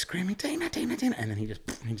just like screaming, Tina, Tina, Tina, and then he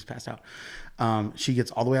just passed out. She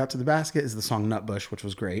gets all the way out to the basket, is the song Nutbush, which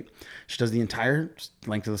was great. She does the entire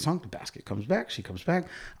length of the song. The basket comes back. She comes back.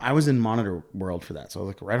 I was in monitor world for that. So I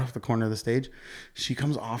was like right off the corner of the stage. She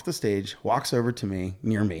comes off the stage, walks over to me,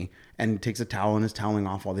 near me, and takes a towel and is toweling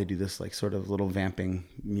off while they do this like sort of little vamping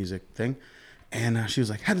music thing. And she was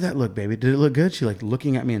like, how did that look, baby? Did it look good? She like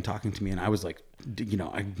looking at me and talking to me. And I was like,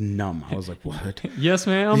 I'm numb. I was like, what? Yes,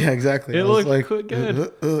 ma'am. Yeah, exactly. It I was looked like,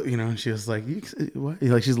 good. and she was like, what?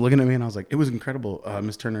 Like, she's looking at me, and I was like, it was incredible,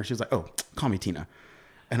 Miss Turner. She was like, oh, call me Tina.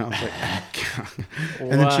 And I was like,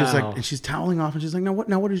 and then she was like, Wow. and she's toweling off, and she's like, now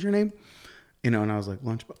what is your name? And I was like,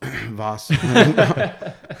 Voss.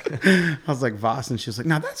 I was like, Voss. And she was like,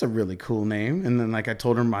 now that's a really cool name. And then like, I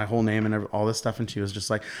told her my whole name and all this stuff. And she was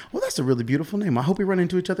just like, well, that's a really beautiful name. I hope we run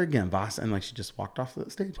into each other again, Voss. And like, she just walked off the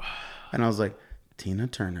stage. And I was like, Tina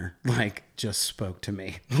Turner, like just spoke to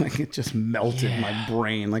me. Like it just melted my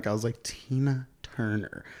brain. Like I was like, Tina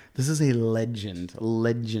Turner, this is a legend.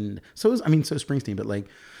 So so Springsteen, but like,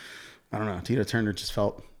 I don't know. Tina Turner just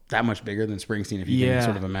felt that much bigger than Springsteen, if you can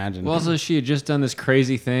sort of imagine. Well, also, she had just done this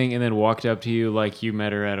crazy thing and then walked up to you like you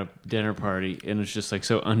met her at a dinner party and was just like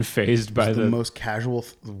so unfazed by the most casual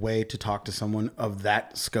way to talk to someone of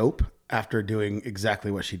that scope after doing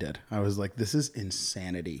exactly what she did. I was like, this is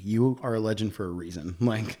insanity. You are a legend for a reason.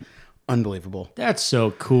 Like, unbelievable. That's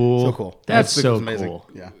so cool. So cool. That's I think so it was amazing. cool.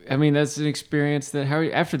 Yeah. I mean, that's an experience that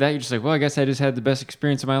after that, you're just like, well, I guess I just had the best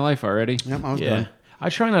experience of my life already. Yep, I was Yeah. done. I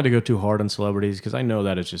try not to go too hard on celebrities because I know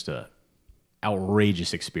that it's just a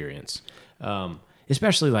outrageous experience.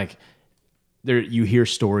 Especially like you hear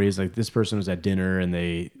stories like this person was at dinner and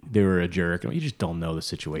they were a jerk. You just don't know the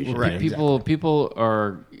situation. Right. you know? People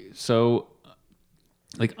are so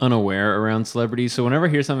like unaware around celebrities. So whenever I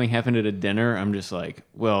hear something happen at a dinner, I'm just like,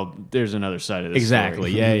 well, there's another side of this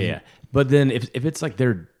Exactly. story. Yeah. But then if it's like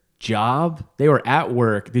their job, they were at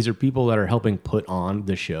work. These are people that are helping put on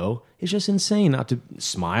the show. It's just insane not to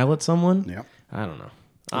smile at someone. Yep. I don't know.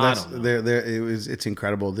 It's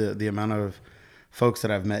incredible. The amount of folks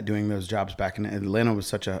that I've met doing those jobs back in Atlanta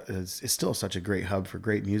was is still such a great hub for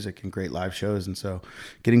great music and great live shows. And so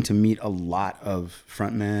getting to meet a lot of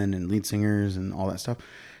frontmen and lead singers and all that stuff.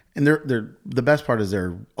 And they're the best part is there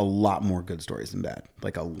are a lot more good stories than bad,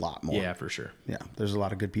 like a lot more. Yeah, for sure. Yeah. There's a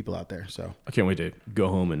lot of good people out there. So I can't wait to go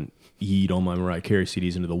home and eat all my Mariah Carey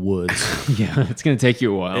CDs into the woods. Yeah, it's going to take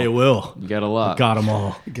you a while. It will. You got a lot. Got them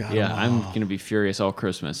all. Yeah, I'm going to be furious all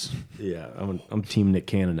Christmas. Yeah, I'm Team Nick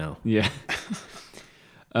Cannon now. Yeah.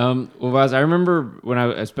 Well, Vaz, I remember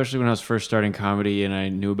especially when I was first starting comedy and I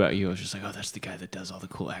knew about you, I was just like, oh, that's the guy that does all the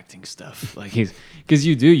cool acting stuff. Like because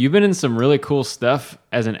you've been in some really cool stuff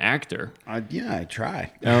as an actor. Yeah, I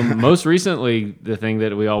try. Most recently, the thing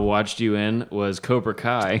that we all watched you in was Cobra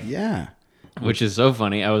Kai, Yeah. which is so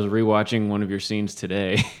funny. I was rewatching one of your scenes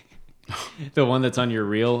today. The one that's on your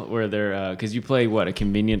reel where they're, because you play a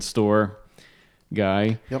convenience store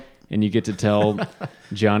guy. Yep. And you get to tell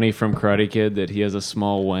Johnny from Karate Kid that he has a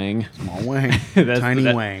small wang. Small wang.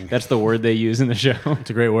 Tiny wang. That's the word they use in the show. It's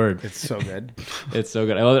a great word. It's so good. It's so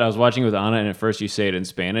good. I love it. I was watching with Anna, and at first you say it in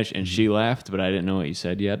Spanish, and she laughed, but I didn't know what you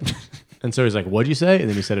said yet. And so he's like, "What'd you say?" And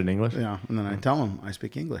then he said it in English. Yeah, and then I tell him I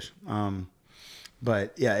speak English.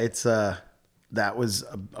 But yeah, it's that was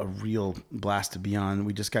a real blast to be on.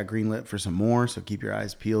 We just got greenlit for some more, so keep your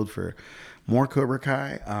eyes peeled for more Cobra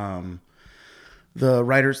Kai. The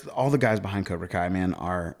writers, all the guys behind Cobra Kai, man,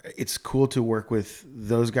 it's cool to work with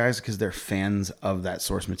those guys because they're fans of that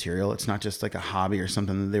source material. It's not just like a hobby or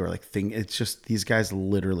something that they were like it's just these guys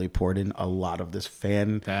literally poured in a lot of this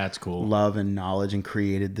fan That's cool. love and knowledge and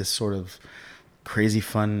created this sort of crazy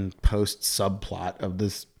fun post subplot of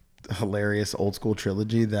this hilarious old school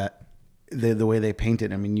trilogy that the way they paint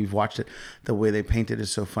it. I mean, you've watched it. The way they paint it is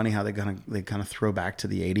so funny. How they kind of throw back to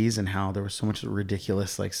the '80s and how there was so much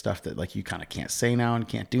ridiculous like stuff that like you kind of can't say now and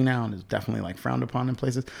can't do now and is definitely like frowned upon in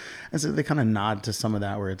places. And so they kind of nod to some of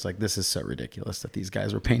that where it's like this is so ridiculous that these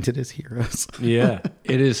guys were painted as heroes. Yeah.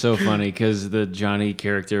 It is so funny because the Johnny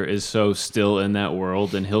character is so still in that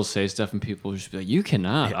world, and he'll say stuff, and people will just be like, "You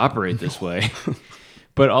cannot operate this way."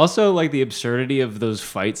 But also, like the absurdity of those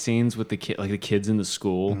fight scenes with the kids in the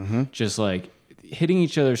school, just like hitting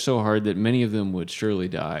each other so hard that many of them would surely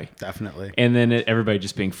die. Definitely. And then everybody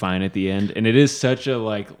just being fine at the end, and it is such a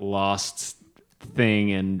like lost thing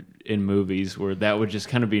in movies where that would just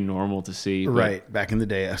kind of be normal to see. But Right. Back in the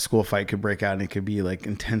day, a school fight could break out and it could be like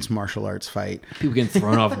intense martial arts fight. people getting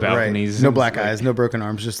thrown off balconies. Right. No and black like, eyes, no broken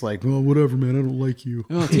arms, just like, well, whatever, man. I don't like you.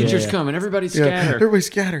 Oh, teacher's Yeah. coming. Everybody Yeah, scatter. everybody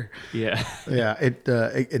scatter. Yeah. Yeah,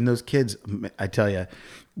 and those kids, I tell you,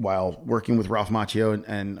 while working with Ralph Macchio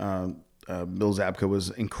and Bill Zabka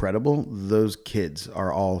was incredible, those kids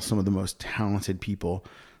are all some of the most talented people.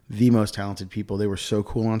 They were so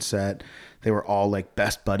cool on set. They were all like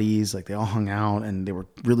best buddies. Like they all hung out and they were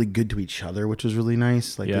really good to each other, which was really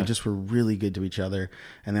nice. Like Yeah. they just were really good to each other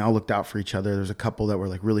and they all looked out for each other. There's a couple that were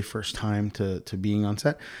like really first time to being on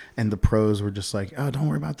set, and the pros were just like, oh, don't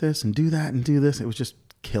worry about this and do that and do this. It was just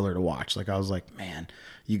killer to watch. Like I was like, man,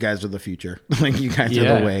 you guys are the future. Like you guys are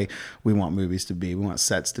Yeah. the way we want movies to be. We want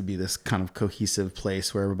sets to be this kind of cohesive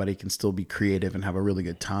place where everybody can still be creative and have a really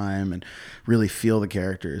good time and really feel the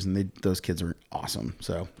characters. And those kids are awesome.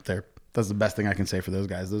 So that's the best thing I can say for those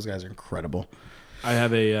guys. Those guys are incredible. I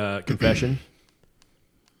have a confession.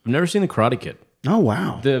 I've never seen The Karate Kid, Oh,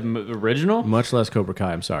 wow. The original? much less Cobra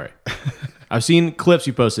Kai. I'm sorry. I've seen clips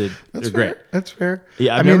you posted. That's They're fair. great. That's fair.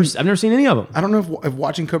 Yeah, I've I've never seen any of them. I don't know if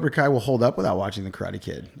watching Cobra Kai will hold up without watching The Karate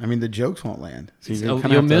Kid. I mean, the jokes won't land. So you're gonna You'll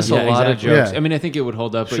have to- miss a Yeah, lot exactly. of jokes. Yeah. I mean, I think it would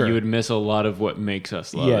hold up, but Sure. you would miss a lot of what makes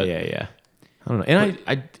us love Yeah, it. yeah. I don't know. And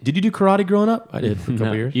I did you do karate growing up? I did for a couple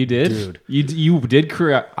No, years. you did? Dude. You did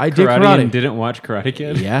karate. I did karate. and didn't watch Karate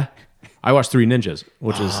Kid? Yeah. I watched Three Ninjas,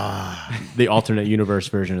 which is the alternate universe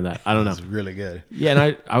version of that. I don't know. It's really good. Yeah,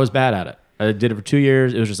 and I was bad at it. I did it for 2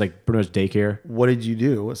 years. It was just like pretty much daycare. What did you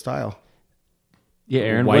do? What style? Yeah,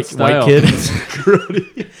 Aaron, what White style? kids.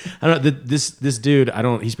 Karate. I don't know. This dude,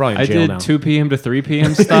 he's probably in I jail did now. 2 p.m. to 3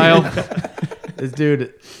 p.m. style. This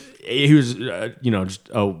dude, he was, just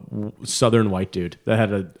a southern white dude that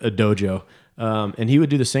had a dojo. And he would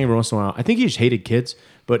do the same every once in a while. I think he just hated kids,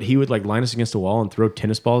 but he would like line us against a wall and throw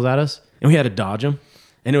tennis balls at us. And we had to dodge them.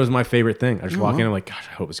 And it was my favorite thing. I just walk in, I'm like, gosh,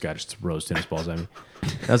 I hope this guy just throws tennis balls at me.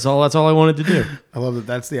 That's all I wanted to do. I love that.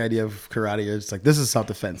 That's the idea of karate. It's like, this is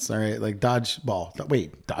self-defense. All right. Like dodgeball.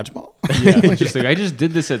 Wait, dodgeball? Yeah, just like I just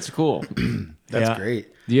did this at school. That's Yeah. great.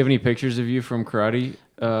 Do you have any pictures of you from karate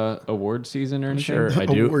award season or anything? Sure, I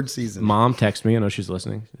do. Award season. Mom, text me. I know she's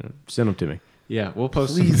listening. Send them to me. Yeah, we'll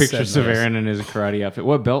post Please some pictures send of those. Aaron in his karate outfit.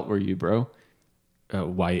 What belt were you, bro?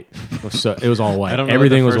 White. It was all white. I don't know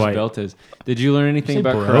Everything what was the first white. belt is. Did you learn anything Say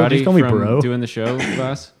about bro? karate Just call me from bro. doing the show,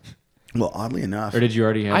 Voss? Well, oddly enough, Or did you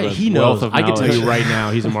already have a He wealth knows. of I can tell knowledge? you right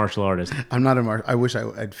now, he's a martial artist. I'm not a I wish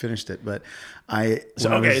I'd finished it, but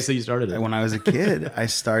So you started it. When I was a kid, I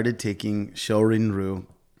started taking Shorin-ryu,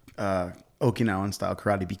 Okinawan style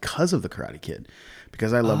karate because of the Karate Kid.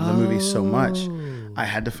 Because I loved the movie so much, I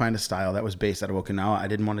had to find a style that was based out of Okinawa. I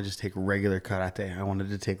didn't want to just take regular karate. I wanted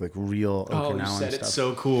to take like real Okinawan stuff.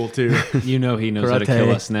 so cool too. You know he knows how to Karate.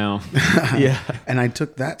 kill us now. Yeah. And I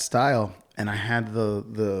took that style and I had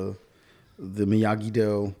the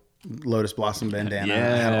Miyagi-Do Lotus Blossom bandana. I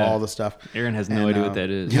had Yeah. all the stuff. Aaron has no idea what that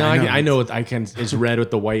is. No, I know. I know what I can. It's red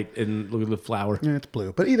with the white and look at the flower. Yeah, it's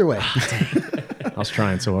blue, but either way. I was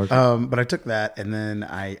trying so hard. But I took that, and then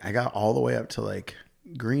I got all the way up to like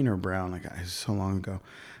green or brown. Like it was so long ago.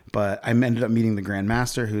 But I ended up meeting the Grand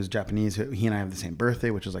Master, who's Japanese. He and I have the same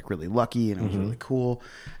birthday, which was like really lucky, and it was really cool.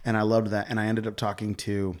 And I loved that. And I ended up talking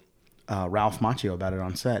to Ralph Macchio about it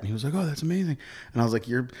on set, and he was like, "Oh, that's amazing." And I was like,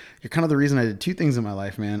 "You're kind of the reason I did two things in my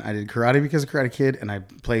life, man. I did karate because of Karate Kid, and I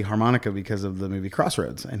play harmonica because of the movie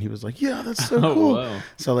Crossroads." And he was like, "Yeah, that's so Oh, cool." wow.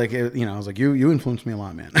 So like, I was like, "You influenced me a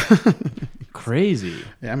lot, man." Crazy.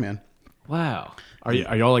 Yeah, man. Wow. Are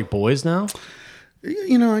y'all like boys now?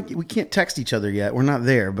 We can't text each other yet. We're not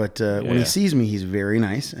there, but when Yeah. he sees me, he's very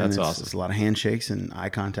nice. And That's it's, awesome. It's a lot of handshakes and eye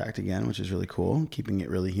contact again, which is really cool. Keeping it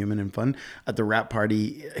really human and fun. At the rap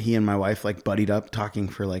party, he and my wife like buddied up, talking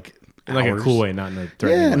for like In like hours. a cool way, not in a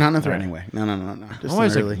threatening Yeah, way. not in a All threatening right. way. No. Just I'm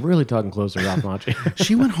always in a really. like really talking close to Ralph Macchio.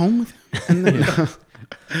 She went home with him, and then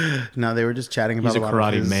no, they were just chatting about He's a lot of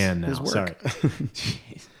karate his- man his now. work. Sorry.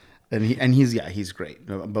 And he's great.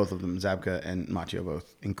 Both of them, Zabka and Macchio,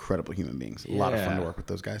 both incredible human beings. A lot of fun to Yeah. work with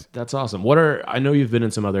those guys. That's awesome. I know you've been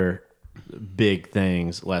in some other big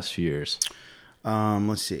things last few years.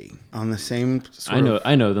 Let's see. On the same sort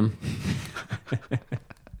I know them.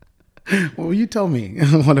 Well, you tell me.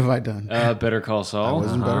 What have I done? Better Call Saul. I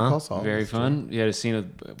was in Better Call Saul. Very That's true. fun. You had a scene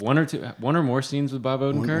with one or more scenes with Bob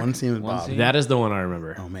Odenkirk. One scene with Bob. That is the one I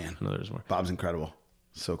remember. Oh man, I know there's more. Bob's incredible.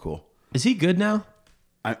 So cool. Is he good now?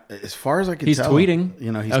 As far as I can He's tell, tweeting. He's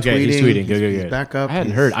Okay, tweeting. he's tweeting. Good, He's good. back up. I hadn't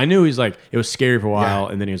He's- heard. I knew he's like it was scary for a while,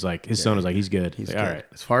 Yeah. and then he was like his son was like he's good. He's Like, good. all right.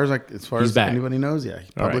 As far He's as back. anybody knows, yeah,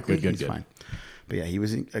 All right, publicly good, he's good. fine. But yeah, he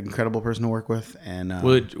was an incredible person to work with, and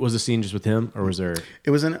Was the scene just with him, or was there?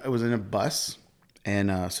 it was in a bus,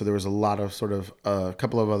 and so there was a lot of sort of a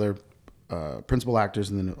couple of other principal actors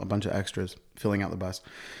and then a bunch of extras filling out the bus.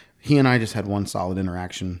 He and I just had one solid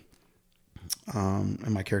interaction, and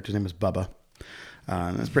my character's name was Bubba.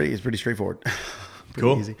 It's pretty straightforward. Pretty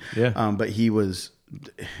Cool. easy. Yeah. But he's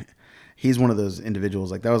one of those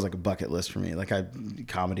individuals, like that was like a bucket list for me. Like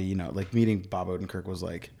comedy, like meeting Bob Odenkirk was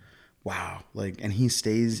like, wow. Like, and he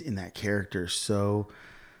stays in that character so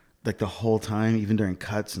like the whole time, even during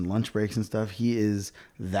cuts and lunch breaks and stuff, he is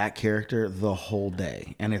that character the whole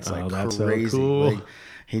day. And it's like that's so crazy. cool.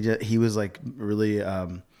 Like he was like really,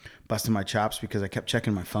 busting my chops because I kept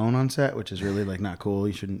checking my phone on set, which is really like not cool.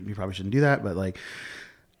 You probably shouldn't do that. But like,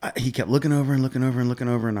 he kept looking over and looking over and looking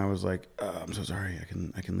over, and I was like, "I'm so sorry.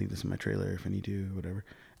 I can leave this in my trailer if I need to, whatever."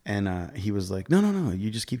 And he was like, No. You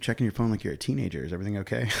just keep checking your phone like you're a teenager. Is everything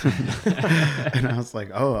okay?" And I was like,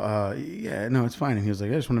 "Oh, yeah, no, it's fine." And he was like,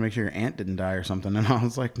 "I just want to make sure your aunt didn't die or something." And I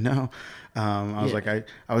was like, "No." I was like, I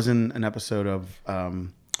was in an episode of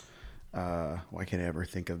why can't I ever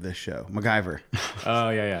think of this show? MacGyver. Oh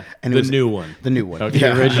yeah. And it the was- new one. The new one. Okay.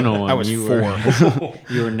 The original one. I was You 4. were-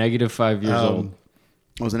 You were negative 5 years old.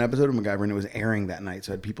 It was an episode of MacGyver, and it was airing that night.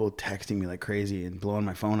 So I had people texting me like crazy and blowing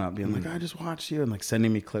my phone up, being like, "I just watched you," and like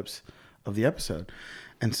sending me clips of the episode.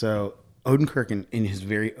 And so Odenkirk, in his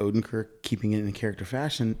very Odenkirk, keeping it in character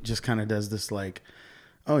fashion, just kind of does this like,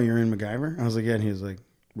 "Oh, you're in MacGyver?" I was like, "Yeah," and he was like,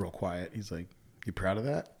 real quiet. He's like, "You proud of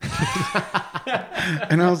that?"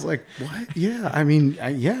 And I was like, "What? Yeah, I mean,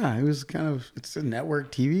 yeah, it was kind of, it's a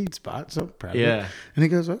network TV spot, so proud of Yeah. it." And he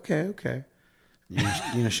goes, okay. You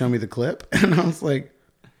gonna show me the clip? And I was like,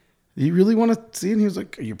 "You really want to see it?" And he was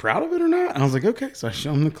like, "Are you proud of it or not?" And I was like, "Okay." So I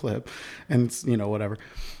show him the clip, and it's, whatever.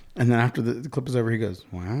 And then after the clip is over, he goes,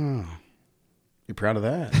 "Wow, you proud of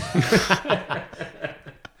that?"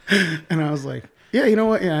 And I was like, "Yeah, you know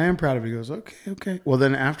what? Yeah, I am proud of it." He goes, "Okay." Well,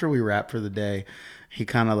 then after we wrapped for the day, he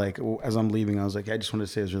kind of like, as I'm leaving, I was like, "I just wanted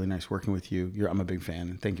to say it was really nice working with you. I'm a big fan,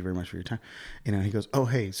 and thank you very much for your time." He goes, "Oh,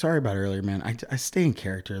 hey, sorry about earlier, man. I stay in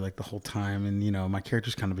character like the whole time, and my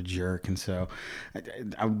character's kind of a jerk, and so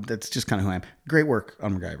that's just kind of who I am. Great work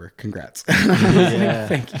on MacGyver. Congrats." And I was like,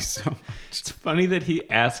 "Thank you so much." It's funny that he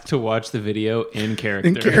asked to watch the video in character.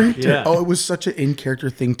 In character. Yeah. Oh, it was such an in character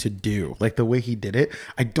thing to do. Like the way he did it.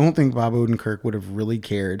 I don't think Bob Odenkirk would have really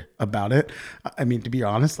cared about it. I mean, to be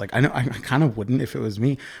honest, like I know I kind of wouldn't if it was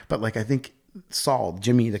me, but like I think Saul,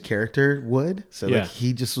 Jimmy, the character would. So Yeah. like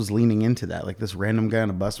he just was leaning into that. Like this random guy on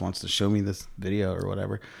a bus wants to show me this video or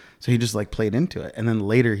whatever. So he just like played into it. And then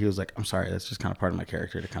later he was like, "I'm sorry, that's just kind of part of my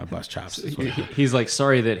character to kind of bust chops." Is what He's like,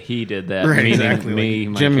 sorry that he did that. Right, meaning exactly. me,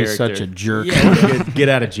 Like, my Jimmy's character. such a jerk. Yeah, get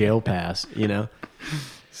out of jail pass.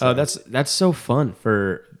 That's so fun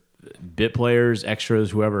for bit players,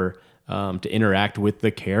 extras, whoever, to interact with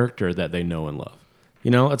the character that they know and love.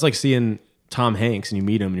 It's like seeing Tom Hanks and you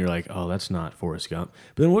meet him and you're like, oh, that's not Forrest Gump.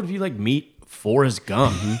 But then what if you like meet Forrest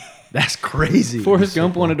Gump? That's crazy. Forrest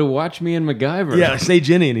Gump wanted to watch me in MacGyver. Yeah, say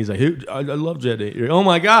Jenny, and he's like, I love Jenny. You're like, oh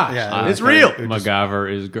my gosh, Yeah, it's real. MacGyver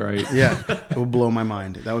is great. Yeah, it would blow my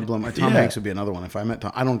mind. That would blow my. Tom Yeah. Hanks would be another one. If I met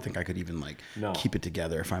Tom, I don't think I could even like No. keep it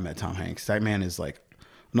together. If I met Tom Hanks, that man is like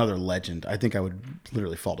another legend. I think I would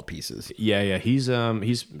literally fall to pieces. Yeah, he's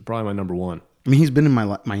probably my number one. I mean, he's been in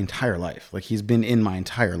my entire life. Like he's been in my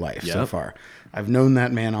entire life so Yep. far. I've known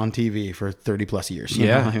that man on TV for 30 plus years. You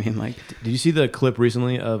Yeah. know what I mean, like Did you see the clip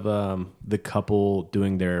recently of the couple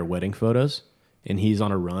doing their wedding photos? And he's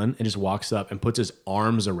on a run and just walks up and puts his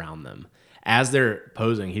arms around them. As they're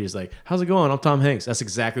posing, he's like, how's it going? I'm Tom Hanks. That's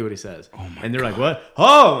exactly what he says. And they're like, what?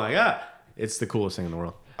 Oh my God. It's the coolest thing in the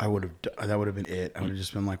world. that would have been it. I would have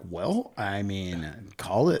just been like, well, I mean,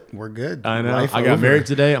 call it. We're good. I know. Life I got over. married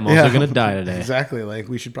today. I'm also going to die today. Exactly. Like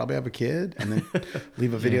we should probably have a kid and then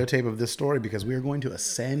leave a videotape of this story because we are going to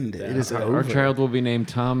ascend. It is over. Our child will be named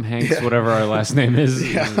Tom Hanks, whatever our last name is.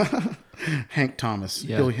 Hank Thomas.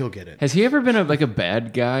 Yeah. He'll get it. Has he ever been a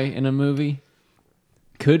bad guy in a movie?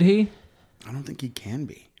 Could he? I don't think he can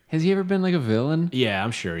be. Has he ever been like a villain? Yeah,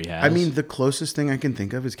 I'm sure he has. I mean, the closest thing I can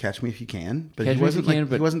think of is Catch Me If You Can, but Catch he Me If wasn't You Can, like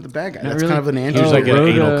but he wasn't the bad guy. not That's really. kind of an he Andrew. was like an Road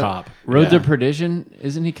anal to- cop. Road to Yeah. Perdition,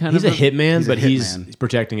 isn't he kind He's of a hitman, He's a but he's hitman.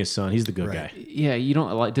 protecting his son. He's the good Right. guy. Yeah, you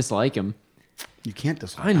don't dislike him. You can't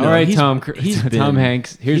dislike. I him. know. All right, he's- Tom he's been- Tom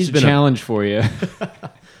Hanks. Here's he's a been a- challenge for you. Tom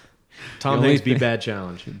The only Hanks be thing- bad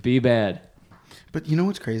challenge. Be bad. But you know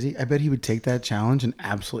what's crazy? I bet he would take that challenge and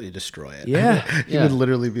absolutely destroy it. Yeah. He Yeah. would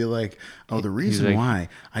literally be like, "Oh, the reason like- why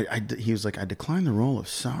he was like, I declined the role of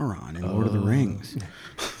Sauron in Lord of the Rings."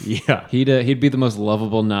 Yeah. He'd be the most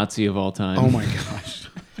lovable Nazi of all time. Oh my gosh,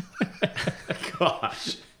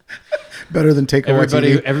 Gosh. better than Taika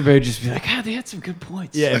Everybody Waititi. would just be like, they had some good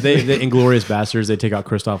points. Yeah, if they Inglorious Bastards, they take out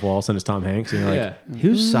Christoph Waltz and it's Tom Hanks, and you're like, Yeah.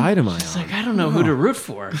 whose side am I It's on? like, I don't know who to root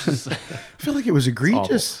for. It's just like- I feel like it was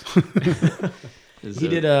egregious. He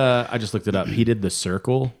did. I just looked it up. He did The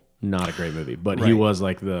Circle. Not a great movie, but he Right. was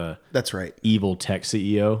like the That's right. evil tech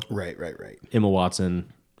CEO. Right. Emma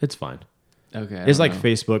Watson. It's fine. okay. I It's don't like know.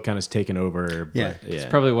 Facebook kind of taken over. But Yeah. yeah. It's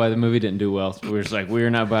probably why the movie didn't do well. We're just like,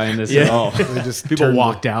 we're not buying this Yeah. at all. They just People turned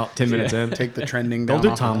walked out 10 minutes in. take the trending. Don't down do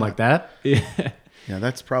off of Tom that. like that. Yeah. Yeah,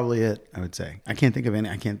 that's probably it. I would say. I can't think of any.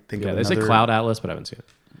 I can't think Yeah, of. there's another, like Cloud Atlas, but I haven't seen it.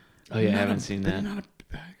 Oh yeah, I haven't seen that. Not a,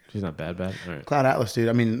 She's not bad. All right. Cloud Atlas, dude.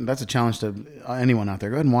 I mean, that's a challenge to anyone out there.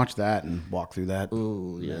 Go ahead and watch that and walk through that.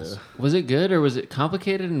 Ooh, yes. Was it good or was it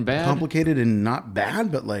complicated and bad? Complicated and not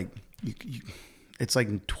bad, but like it's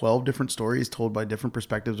like 12 different stories told by different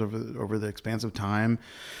perspectives over the expanse of time.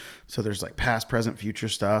 So there's like past, present, future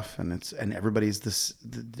stuff, and everybody's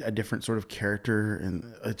a different sort of character,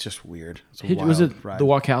 and it's just weird. It's a wild Was it ride. the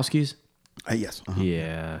Wachowskis? Yes,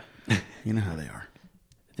 Yeah. you know how they are.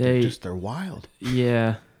 They. They're wild.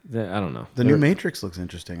 Yeah. I don't know. The new Matrix looks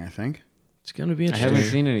interesting. I think. It's gonna be I interesting. haven't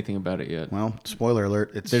seen anything about it yet. Well, spoiler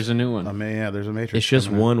alert. There's a new one. There's a Matrix. It's just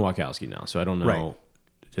coming out. one Wachowski now, so I don't know. Right.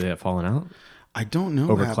 Did they have fallen out I don't know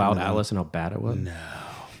over what Cloud happened to them. Atlas and how bad it was?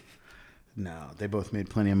 No, they both made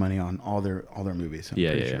plenty of money on all their movies. I'm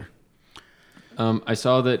Yeah, pretty yeah, sure. I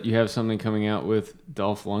saw that you have something coming out with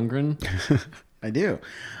Dolph Lundgren. I do.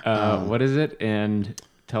 What is it? And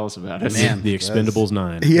tell us about it. Man. The That's- Expendables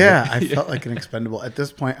 9. Yeah, I felt like an expendable. At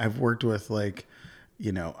this point, I've worked with like,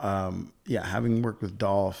 having worked with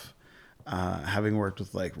Dolph, having worked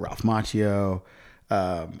with like Ralph Macchio.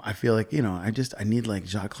 I feel like I need like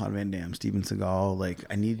Jacques-Claude Van Damme, Steven Seagal. Like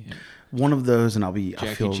I need one of those, and I'll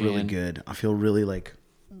Jackie feel really Chan. good. I feel really like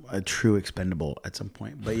a true expendable at some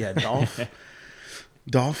point. But yeah,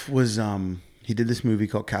 Dolph was he did this movie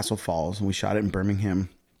called Castle Falls, and we shot it in Birmingham,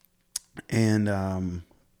 and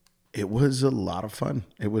it was a lot of fun.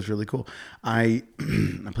 It was really cool. I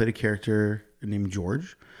played a character named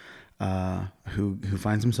George, who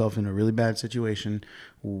finds himself in a really bad situation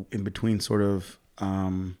in between sort of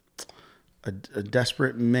a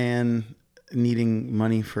desperate man needing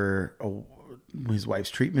money for his wife's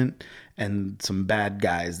treatment and some bad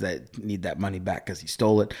guys that need that money back because he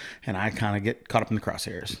stole it. And I kind of get caught up in the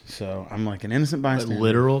crosshairs. So I'm like an innocent bystander.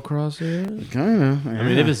 Literal crosshairs? Kind of. I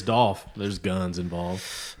mean, if it's Dolph, there's guns involved.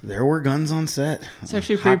 There were guns on set. It's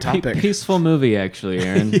actually a Hot pretty topic. peaceful movie, actually,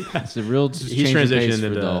 Aaron. It's a real He's change of pace transitioned for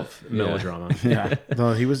into Dolph. melodrama. Yeah,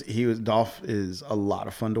 though he was Dolph is a lot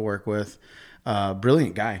of fun to work with.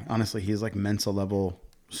 Brilliant guy. Honestly, he's like Mensa level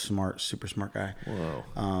smart, super smart guy.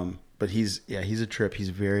 Whoa. But he's a trip. He's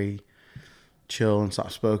very chill and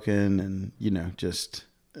soft spoken, and just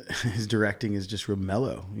his directing is just real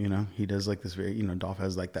mellow. You know, he does like this very, you know, Dolph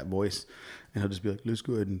has like that voice, and he'll just be like, let's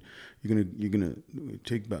go ahead and you're gonna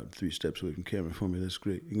take about 3 steps away from camera for me. That's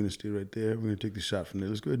great. You're gonna stay right there. We're gonna take the shot from there.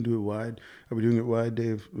 Let's go ahead and do it wide. Are we doing it wide,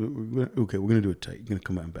 Dave? Okay, we're gonna do it tight. You're gonna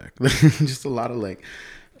come on back. Just a lot of like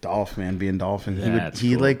Dolph, man, being Dolph, and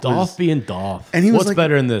he cool. like Dolph was, being Dolph. and he was What's like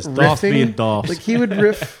better than this? Dolph riffing, being Dolph. Like he would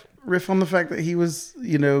riff on the fact that he was,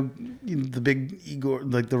 you know, the big Igor,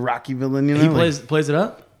 like the Rocky villain. You know, he like, plays it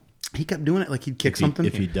up. he kept doing it. Like he'd kick something.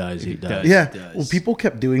 If he does, he does. Yeah. He does. Well, people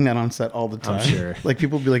kept doing that on set all the time. sure. Like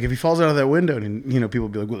people would be like, if he falls out of that window, and you know, people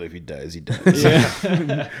would be like, well, if he dies, he dies.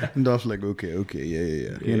 Yeah. And Dolph's like, okay,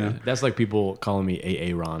 yeah. You know, That's like people calling me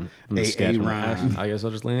AA Ron. from the AA sketch. I'm Ron. like, I guess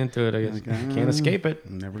I'll just lean into it. I guess can't escape it.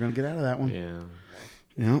 I'm never gonna get out of that one. Yeah.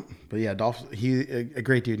 You know, but yeah, Dolph, he a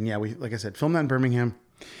great dude. And yeah, we, like I said, filmed that in Birmingham.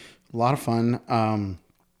 A lot of fun.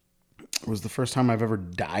 It was the first time I've ever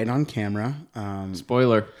died on camera.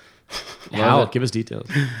 Spoiler. How? Love it. Give us details.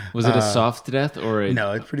 Was it a soft death or a,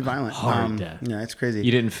 No, it's pretty violent. Hard death. Yeah, it's crazy.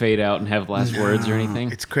 you didn't fade out and have last words or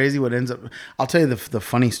anything? It's crazy what ends up. I'll tell you the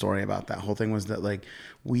funny story about that whole thing was that like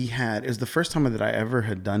it was the first time that I ever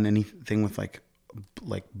had done anything with like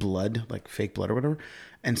blood, like fake blood or whatever.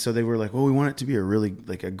 And so they were like, well, we want it to be a really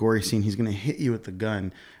like a gory scene. He's going to hit you with the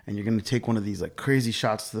gun and you're going to take one of these like crazy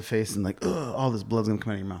shots to the face and like, ugh, all this blood's going to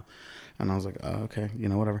come out of your mouth. And I was like, oh, okay, you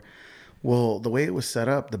know, whatever. Well, the way it was set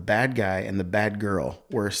up, the bad guy and the bad girl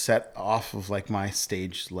were set off of like my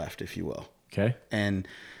stage left, if you will. Okay. And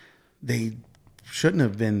they shouldn't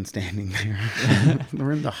have been standing there.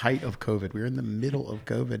 We're in the height of COVID. We're in the middle of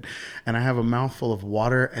COVID. And I have a mouthful of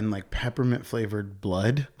water and like peppermint flavored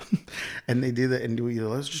blood. And they do that and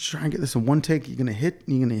let's just try and get this in one take. You're going to hit,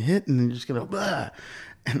 and then you're just going to, blah.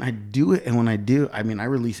 And I do it. And when I do, I mean, I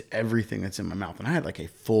release everything that's in my mouth. And I had like a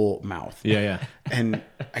full mouth. Yeah. And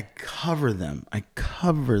I cover them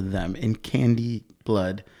in candy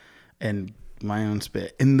blood and my own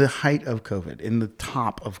spit in the height of COVID, in the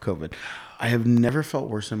top of COVID. I have never felt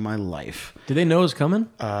worse in my life. Did they know it was coming?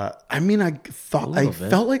 I mean, I felt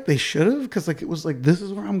like they should have, because like it was like, this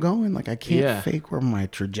is where I'm going. Like I can't fake where my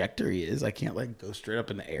trajectory is. I can't like go straight up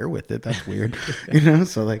in the air with it. That's weird, you know.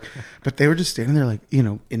 So like, but they were just standing there like, you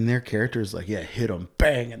know, in their characters, like, yeah, hit them,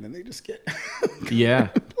 bang, and then they just get Yeah.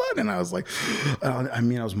 blood. And I was like, I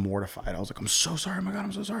mean, I was mortified. I was like, I'm so sorry. Oh my God,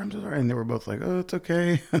 I'm so sorry. And they were both like, oh, it's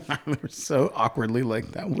okay. They were so awkwardly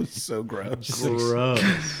like, that was so gross. Gross.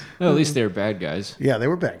 Well, at least they're bad guys. Yeah, they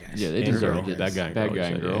were bad guys. Yeah, they And deserve girl. it. Bad guy and Bad girl, guy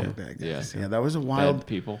you and said, girl. yeah. Bad guys. Yeah. Yeah, that was a Bad wild.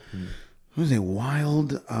 people. It was a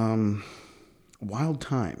wild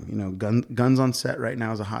time. You know, guns on set right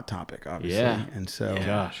now is a hot topic, obviously. Yeah. And so,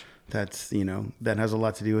 Gosh. that's, you know, that has a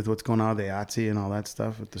lot to do with what's going on with the IATSE and all that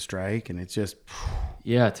stuff with the strike. And it's just,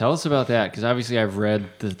 Yeah, tell us about that, because obviously I've read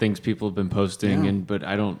the things people have been posting, Yeah. but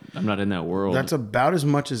I'm not in that world. that's about as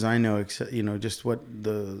much as I know, except, you know, just what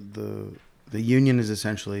the union is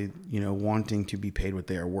essentially, you know, wanting to be paid what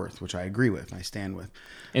they are worth, which I agree with. I stand with.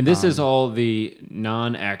 And this is all the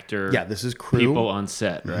non-actor Yeah, this is crew. people on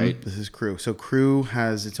set, right? This is crew. So crew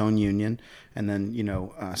has its own union, and then, you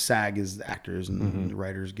know, SAG is the actors and the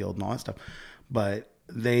writers guild and all that stuff. But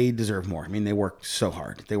they deserve more. I mean, they work so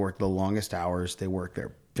hard. They work the longest hours. They work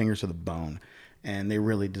their fingers to the bone, and they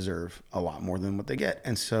really deserve a lot more than what they get.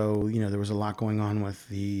 And so, you know, there was a lot going on with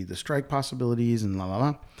the strike possibilities and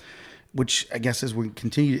which I guess as we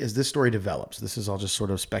continue, as this story develops, this is all just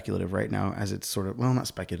sort of speculative right now, as it's sort of, well, not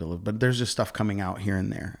speculative, but there's just stuff coming out here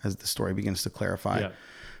and there as the story begins to clarify. Yeah.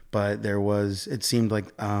 But it seemed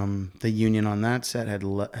like the union on that set had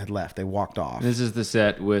left. They walked off. This is the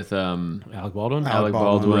set with Alec Baldwin? Alec Baldwin,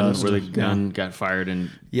 Baldwin, Rust, where the yeah. gun got fired and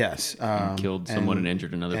Yes. killed someone and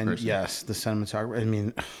injured another person. Yes, the cinematographer. I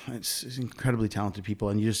mean, it's incredibly talented people,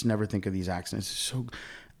 and you just never think of these accidents. It's so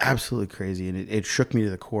absolutely crazy, and it shook me to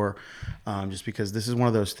the core, just because this is one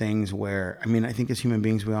of those things where, I mean, I think as human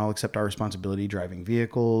beings we all accept our responsibility driving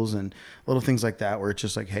vehicles and little things like that, where it's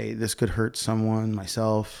just like, hey, this could hurt someone,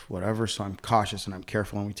 myself, whatever, so I'm cautious and I'm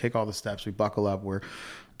careful, and we take all the steps, we buckle up, we're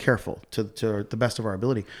careful to the best of our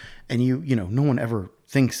ability. And you know, no one ever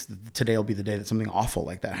thinks that today will be the day that something awful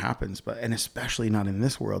like that happens, and especially not in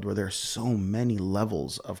this world where there's so many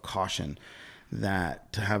levels of caution,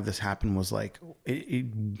 that to have this happen was like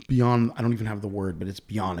it beyond, I don't even have the word, but it's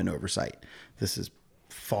beyond an oversight. This is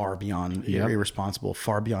far beyond irresponsible,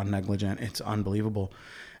 far beyond negligent. It's unbelievable.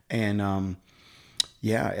 And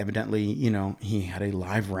yeah, evidently, you know, he had a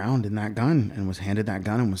live round in that gun and was handed that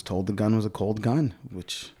gun and was told the gun was a cold gun,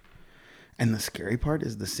 and the scary part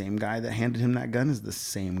is the same guy that handed him that gun is the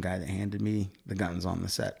same guy that handed me the guns on the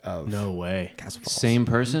set of No way. Castle Falls. Same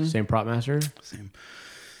person? Same prop master? Same.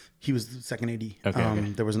 He was the second AD.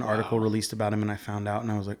 Okay. There was an article released about him, and I found out,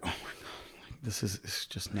 and I was like, oh my god, like, this is it's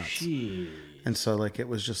just nuts. And so like it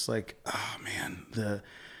was just like, oh man,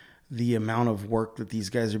 the amount of work that these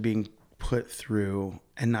guys are being put through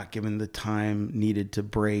and not given the time needed to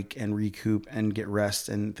break and recoup and get rest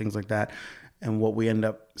and things like that. And what we end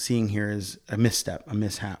up seeing here is a misstep, a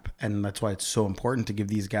mishap. And that's why it's so important to give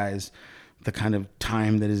these guys the kind of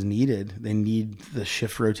time that is needed. They need the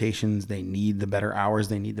shift rotations. They need the better hours.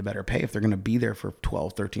 They need the better pay. If they're going to be there for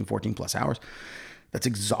 12, 13, 14 plus hours, that's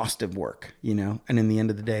exhaustive work, you know? And in the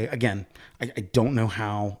end of the day, again, I don't know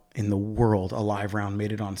how in the world a live round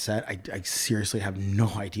made it on set. I seriously have no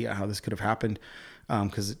idea how this could have happened.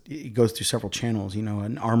 Because it goes through several channels. You know,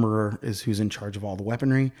 an armorer is who's in charge of all the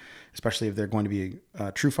weaponry, especially if they're going to be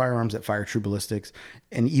true firearms that fire true ballistics.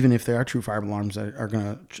 And even if they are true firearms that are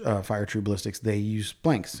going to fire true ballistics, they use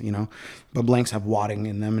blanks, you know. But blanks have wadding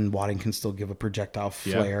in them, and wadding can still give a projectile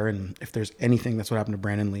flare. And if there's anything, that's what happened to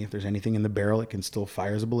Brandon Lee. If there's anything in the barrel, it can still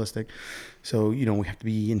fire as a ballistic. So, you know, we have to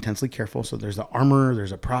be intensely careful. So there's the armorer,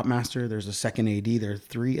 there's a prop master, there's a second AD. There are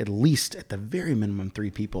three, at least at the very minimum, 3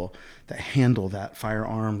 people that handle that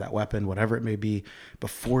firearm, that weapon, whatever it may be,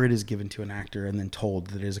 before it is given to an actor and then told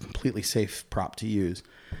that it is a completely safe prop to use.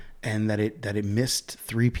 And that it missed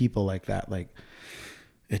 3 people like that. Like,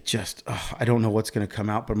 it just, I don't know what's going to come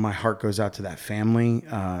out, but my heart goes out to that family,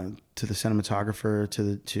 to the cinematographer,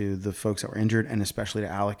 to the folks that were injured, and especially to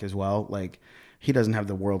Alec as well. Like, he doesn't have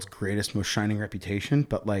the world's greatest, most shining reputation,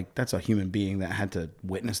 but like, that's a human being that had to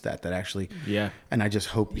witness that actually. Yeah. And I just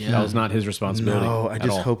hope That was not his responsibility. No, I at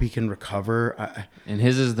just all. hope he can recover. And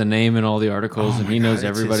his is the name in all the articles, and my he knows God,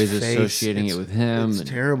 it's his everybody's face. associating it with him. It's and-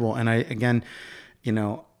 terrible. And again, you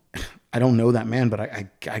know, I don't know that man, but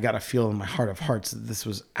I got to feel in my heart of hearts that this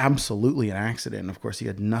was absolutely an accident. And of course, he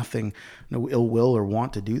had nothing, no ill will or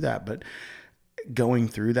want to do that. But going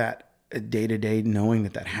through that day to day, knowing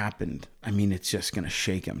that happened, I mean, it's just going to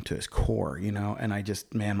shake him to his core, you know? And I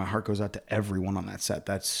just, man, my heart goes out to everyone on that set.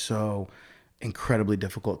 That's so incredibly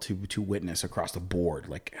difficult to witness across the board.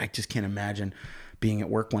 Like, I just can't imagine being at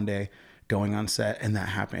work one day, going on set, and that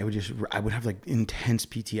happened. I would have like intense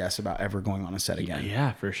PTS about ever going on a set again.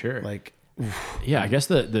 Yeah, for sure. Like, Yeah, I guess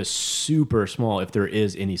the super small, if there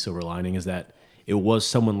is any silver lining, is that it was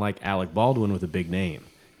someone like Alec Baldwin with a big name.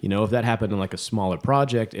 You know, if that happened in like a smaller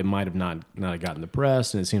project, it might have not gotten the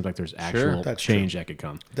press, and it seems like there's actual that's change that could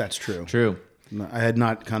come. that's true. True. I had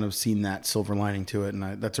not kind of seen that silver lining to it,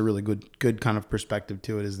 and that's a really good kind of perspective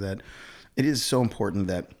to it, is that it is so important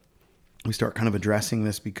that we start kind of addressing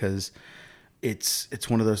this, because it's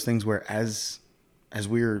one of those things where as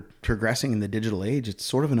we're progressing in the digital age, it's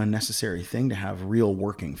sort of an unnecessary thing to have real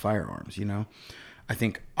working firearms, you know? I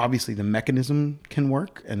think obviously the mechanism can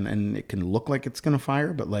work and it can look like it's going to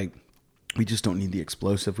fire, but like, we just don't need the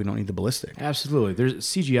explosive. We don't need the ballistic. Absolutely. There's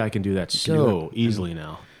CGI can do that so easily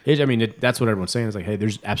now. That's what everyone's saying. It's like, hey,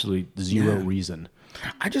 there's absolutely zero reason.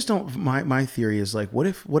 I just don't. My theory is like, what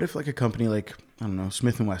if like a company like, I don't know,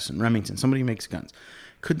 Smith & Wesson, Remington, somebody makes guns.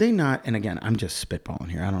 Could they not, and again, I'm just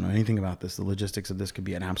spitballing here, I don't know anything about this. The logistics of this could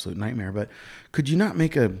be an absolute nightmare, but could you not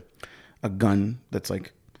make a gun that's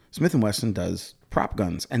like, Smith & Wesson does prop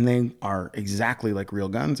guns, and they are exactly like real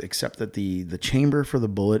guns, except that the chamber for the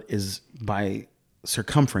bullet is by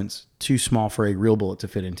circumference too small for a real bullet to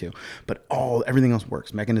fit into, but everything else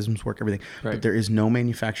works. Mechanisms work, everything. Right. But there is no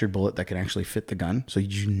manufactured bullet that can actually fit the gun, so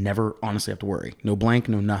you never honestly have to worry. No blank,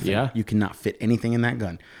 no nothing. Yeah. You cannot fit anything in that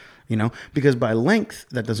gun, you know, because by length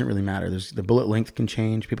that doesn't really matter. There's the bullet length can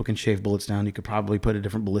change. People can shave bullets down. You could probably put a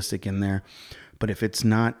different ballistic in there, but if it's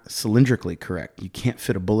not cylindrically correct, you can't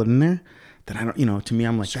fit a bullet in there. Then I don't, you know, to me,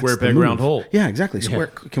 I'm like, Square that's the peg, move. round hole. Yeah, exactly. Square.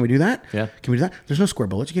 Can we do that? Yeah. Can we do that? There's no square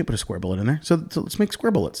bullets. You can't put a square bullet in there. So let's make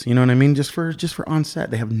square bullets. You know what I mean? Just for on set,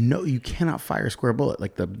 they have you cannot fire a square bullet.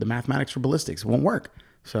 Like the mathematics for ballistics, it won't work.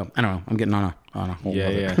 So I don't know. I'm getting on a whole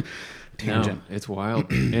other tangent. No, it's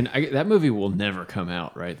wild. And that movie will never come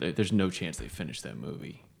out, right? There's no chance they finish that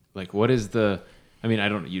movie. Like, what is you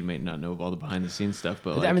may not know all the behind the scenes stuff,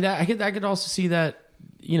 but like, I mean, I could also see that.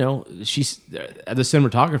 You know, she's the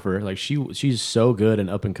cinematographer. Like she's so good and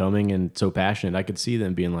up and coming and so passionate. I could see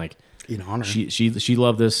them being like, In honor. She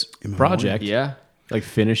loved this project. yeah, Like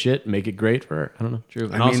finish it, make it great for her. I don't know. true.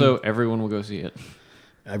 And I mean- also, everyone will go see it.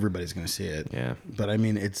 Everybody's going to see it. Yeah. But I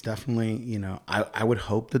mean, it's definitely, you know, I would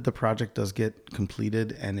hope that the project does get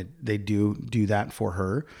completed, and they do that for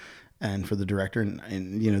her and for the director,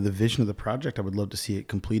 and, you know, the vision of the project. I would love to see it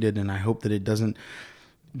completed, and I hope that it doesn't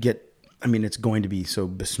get, I mean, it's going to be so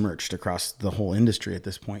besmirched across the whole industry at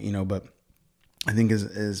this point, you know, but I think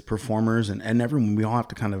as performers and everyone, we all have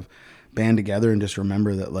to kind of band together and just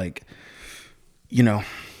remember that, like, you know,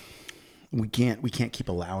 we can't keep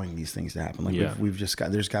allowing these things to happen. Like Yeah. we've just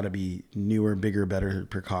got, there's got to be newer, bigger, better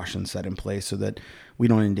precautions set in place so that we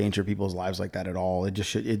don't endanger people's lives like that at all. It just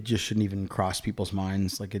shouldn't even cross people's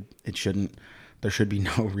minds. Like it shouldn't. There should be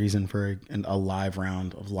no reason for a live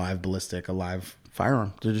round of live ballistic, a live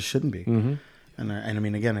firearm. There just shouldn't be. And I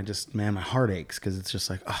mean, again, my heart aches because it's just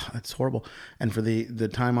like, oh, that's horrible. And for the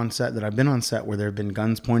time on set that I've been on set where there have been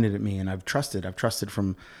guns pointed at me, and I've trusted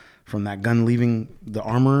from that gun leaving the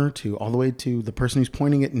armor to all the way to the person who's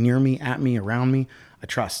pointing it near me, at me, around me. I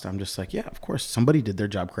trust. I'm just like, yeah, of course, somebody did their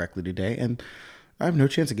job correctly today, and I have no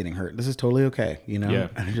chance of getting hurt. This is totally okay, you know? Yeah.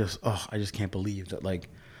 And I just can't believe that, like,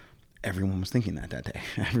 everyone was thinking that day.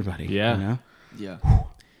 Everybody. Yeah. You know? Yeah.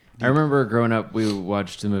 I remember growing up, we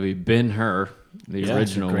watched the movie Ben-Hur, the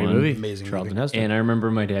original great one. movie. Amazing Charlton movie. Heston. And I remember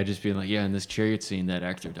my dad just being like, yeah, in this chariot scene, that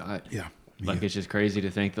actor died. Yeah. Like, it's just crazy to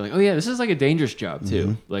think, like, oh, yeah, this is like a dangerous job, too.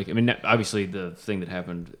 Mm-hmm. Like, I mean, obviously, the thing that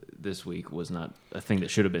happened this week was not a thing that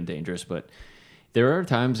should have been dangerous, but there are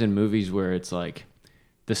times in movies where it's like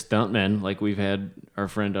the stuntmen, like we've had our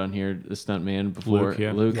friend on here, the stuntman before, Luke,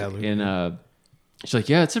 yeah. Luke, Yeah, Luke, and she's like,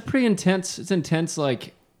 yeah, it's a pretty intense,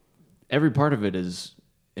 like, every part of it is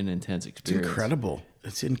an intense It's experience. incredible.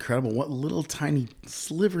 It's incredible. What little tiny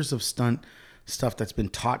slivers of stunt stuff that's been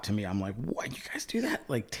taught to me. I'm like, what? You guys do that?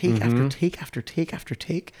 Like take after take after take after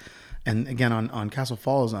take. And again, on Castle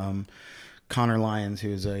Falls, Connor Lyons,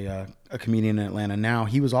 who's a comedian in Atlanta now,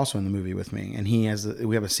 he was also in the movie with me. And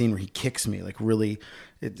we have a scene where he kicks me, like really,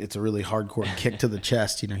 it's a really hardcore kick to the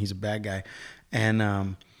chest. You know, he's a bad guy.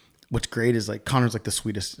 And what's great is like Connor's like the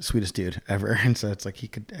sweetest dude ever, and so it's like he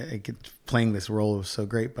could playing this role was so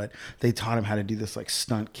great. But they taught him how to do this like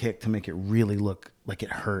stunt kick to make it really look like it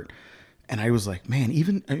hurt. And I was like, man,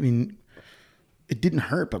 it didn't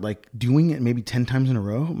hurt, but like doing it maybe 10 times in a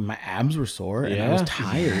row, my abs were sore and I was Yeah.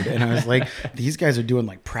 tired. And I was like, these guys are doing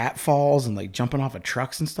like pratfalls and like jumping off of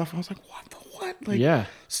trucks and stuff. I was like, what? Like, Yeah.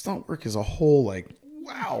 stunt work as a whole, like,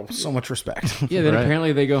 wow, so much respect. Yeah, then Right.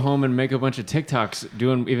 apparently they go home and make a bunch of TikToks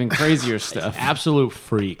doing even crazier stuff. Absolute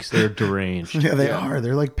freaks. They're deranged. Yeah, they are.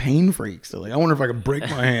 They're like pain freaks. They're like, I wonder if I could break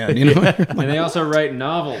my hand, you know? And they also write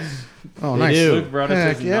novels. Oh, They nice. do. Luke brought us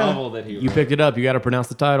Heck his yeah. novel that he You wrote. picked it up. You got to pronounce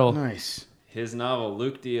the title. Nice. His novel,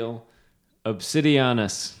 Luke Deal,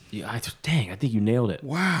 Obsidianus. Yeah, I think you nailed it.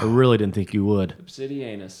 Wow. I really didn't think you would.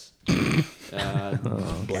 Obsidianus.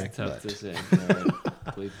 It's tough to say. All right,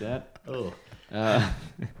 bleep that. Oh.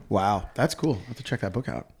 Wow. That's cool. I'll have to check that book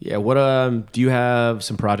out. Yeah. What do you have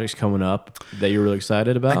some projects coming up that you're really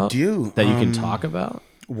excited about? I do. That you can talk about?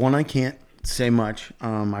 One, I can't say much.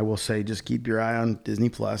 I will say just keep your eye on Disney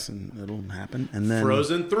Plus and it'll happen. And then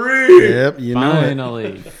 3. Yep, you know it.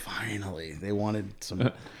 Finally, Finally. They wanted some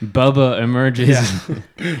Bubba emerges.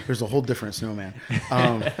 there's a whole different snowman.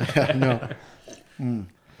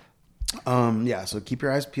 Yeah, so keep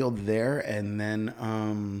your eyes peeled there, and then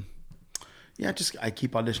I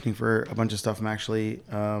keep auditioning for a bunch of stuff. I'm actually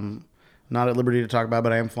not at liberty to talk about,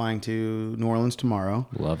 but I am flying to New Orleans tomorrow.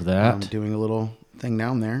 Love that. I'm doing a little thing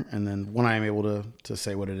down there, and then when I am able to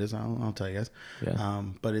say what it is, I'll tell you guys. Yeah.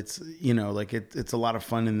 But it's it's a lot of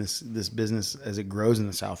fun in this business as it grows in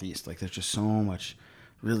the Southeast. Like there's just so much.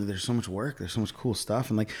 Really, there's so much work. There's so much cool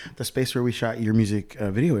stuff, and like the space where we shot your music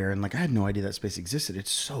video, Aaron. Like I had no idea that space existed.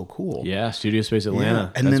 It's so cool. Yeah, Studio Space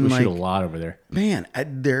Atlanta. Yeah, and That's then, we shoot a like- lot over there. Man,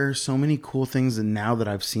 there are so many cool things, and now that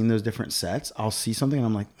I've seen those different sets, I'll see something and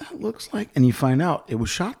I'm like, that looks like, and you find out it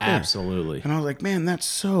was shot there. Absolutely. And I was like, man, that's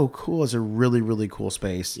so cool. It's a really, really cool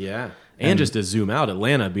space. Yeah. And just to zoom out,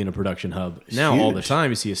 Atlanta being a production hub. Now all the huge.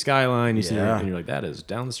 time you see a skyline, you see Yeah. and you're like, that is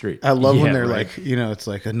down the street. I love when Yeah, they're right. like, it's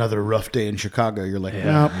like another rough day in Chicago. You're like,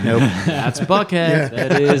 nope. That's Buckhead.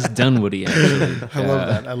 That is Dunwoody, actually. I love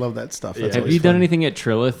that. I love that stuff. That's Have always you done fun. anything at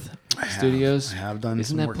Trillith Studios? I have done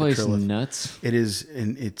Isn't some that work at place Trillith. nuts? It is,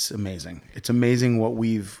 and it's amazing. It's amazing what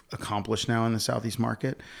we've accomplished now in the Southeast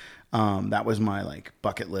market. That was my like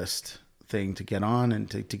bucket list thing to get on and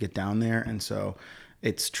to get down there. And so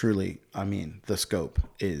it's truly, the scope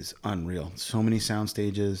is unreal. So many sound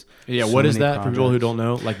stages. Yeah, so what is many that for people who projects. don't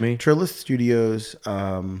know, like me? Trillith Studios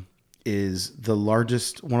is the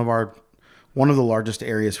largest, one of the largest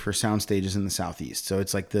areas for sound stages in the Southeast. So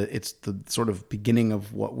it's like it's the sort of beginning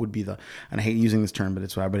of what would be and I hate using this term, but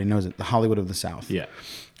it's what everybody knows it, the Hollywood of the South. Yeah.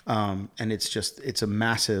 And it's a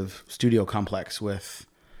massive studio complex with,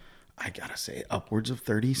 I gotta say, upwards of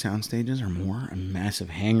 30 sound stages or more, and massive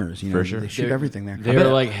hangars. For sure. They shoot everything there. They're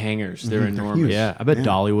like hangars. They're enormous. huge. Yeah, I bet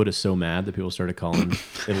Dollywood is so mad that people started calling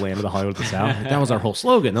Atlanta the Hollywood of the South. Like, that was our whole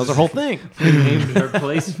slogan. That was our whole thing. They named their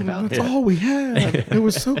place about That's all we had. It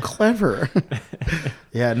was so clever.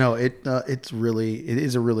 Yeah, no, it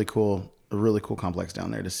is a really cool a really cool complex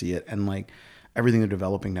down there to see it. And like everything they're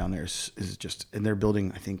developing down there is just, and they're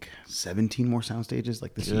building, I think, 17 more sound stages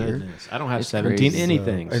like this year. Goodness. I don't have It's 17 crazy.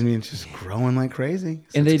 anything. I mean, it's just growing like crazy.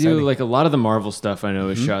 So And it's they do exciting. like a lot of the Marvel stuff I know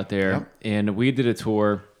is shot there. Yep. And we did a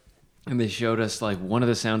tour and they showed us like one of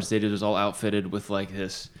the sound stages was all outfitted with like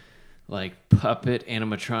this like puppet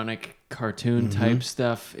animatronic cartoon type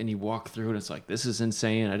stuff. And you walk through and it's like, this is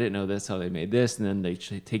insane. I didn't know that's how they made this. And then they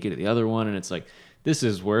take it to the other one and it's like, this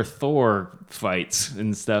is where Thor fights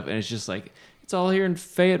and stuff. And it's just like, it's all here in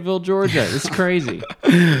Fayetteville, Georgia. It's crazy.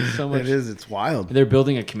 There's so much. It is. It's wild. They're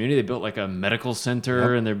building a community. They built like a medical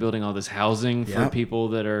center, and they're building all this housing for Yep. people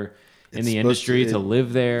that are in It's the supposed industry to- to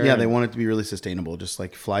live there. Yeah, they want it to be really sustainable. Just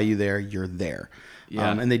like fly you there, you're there.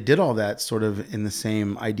 Yeah. And they did all that sort of in the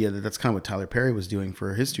same idea that's kind of what Tyler Perry was doing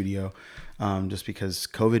for his studio, just because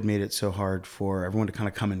COVID made it so hard for everyone to kind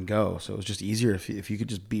of come and go. So it was just easier if you could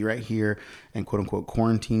just be right here and quote unquote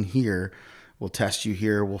quarantine here. We'll test you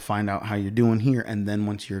here. We'll find out how you're doing here. And then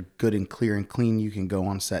once you're good and clear and clean, you can go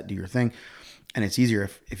on set, do your thing. And it's easier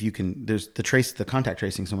if you can, there's the contact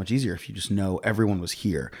tracing so much easier if you just know everyone was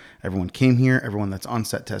here. Everyone came here. Everyone that's on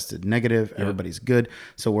set tested negative. Everybody's good.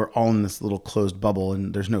 So we're all in this little closed bubble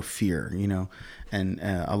and there's no fear, you know? And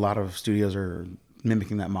a lot of studios are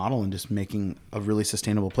mimicking that model and just making a really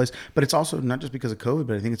sustainable place. But it's also not just because of COVID,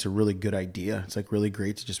 but I think it's a really good idea. It's like really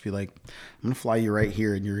great to just be like, I'm going to fly you right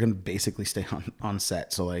here and you're going to basically stay on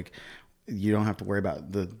set. So like, you don't have to worry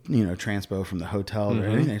about the, transpo from the hotel or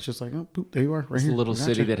anything. It's just like, oh, boop, there you are, right It's here. a little Gotcha.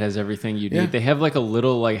 city that has everything you need. Yeah. They have like a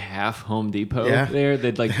little like half Home Depot Yeah. there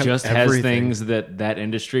that like They have just has everything. things that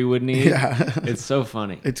industry would need. Yeah. It's so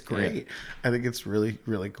funny. It's great. I think it's really,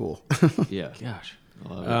 really cool. Yeah. Gosh.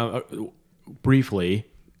 I love it. Briefly,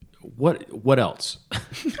 what else?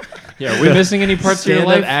 Yeah. Are we missing any parts of your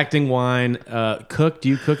Stand-up, life? acting, wine, cook. Do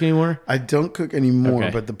you cook anymore? I don't cook anymore,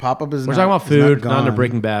 Okay. but the pop-up is We're not, talking about is food, not in a gone.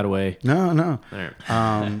 Breaking Bad way. No. All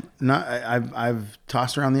right. I've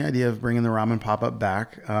tossed around the idea of bringing the ramen pop-up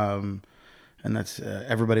back. And that's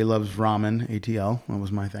everybody loves ramen, ATL. That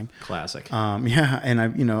was my thing. Classic. Yeah, and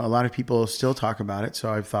a lot of people still talk about it,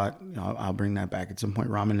 so I've thought I'll bring that back at some point.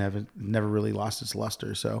 Ramen never really lost its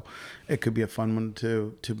luster, so it could be a fun one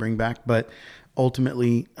to bring back. But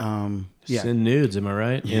ultimately, yeah, Send nudes, am I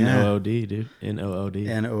right? Yeah. N-O-O-D, dude. N-O-O-D.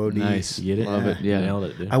 NOOD. Nice. You get it? Love it. Yeah. Nailed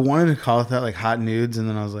it, dude. I wanted to call it that, like hot nudes, and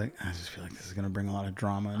then I was like, I just feel like this is going to bring a lot of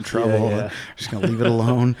drama and trouble. yeah. I'm just going to leave it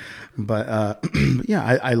alone. But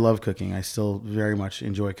yeah, I love cooking. I still very much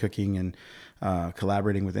enjoy cooking and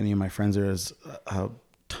collaborating with any of my friends. There is a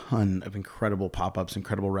ton of incredible pop-ups,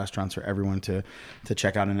 incredible restaurants for everyone to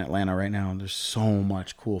check out in Atlanta right now. There's so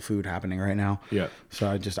much cool food happening right now. Yeah.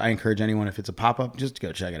 So I encourage anyone, if it's a pop-up, just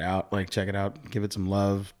go check it out. Like, check it out, give it some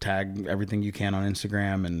love, tag everything you can on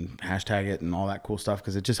Instagram and hashtag it and all that cool stuff,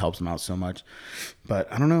 because it just helps them out so much.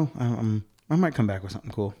 But I don't know. I might come back with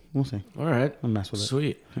something cool. We'll see. All right. I'll mess with it.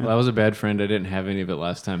 Sweet. Well, I was a bad friend. I didn't have any of it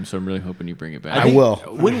last time, so I'm really hoping you bring it back. I will.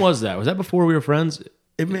 When was that? Was that before we were friends?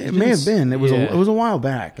 It may have been. It was Yeah. it was a while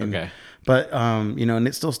back. And, Okay. But and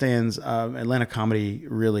it still stands. Atlanta Comedy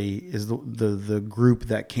really is the group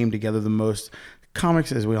that came together the most.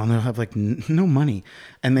 Comics, as we all know, have like no money,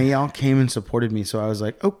 and they all came and supported me. So I was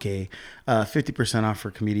like, okay, 50% off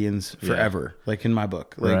for comedians forever. Like in my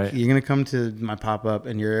book, like Right. you're gonna come to my pop up,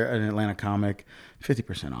 and you're an Atlanta comic.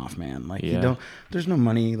 50% off, man. Like you Yeah. don't. There's no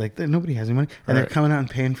money. Like nobody has any money, and they're Right. coming out and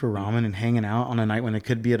paying for ramen and hanging out on a night when they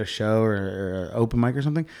could be at a show or an open mic or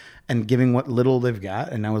something, and giving what little they've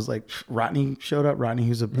got. And I was like, Rodney showed up. Rodney,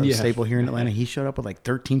 who's a Yeah. staple here in Atlanta, he showed up with like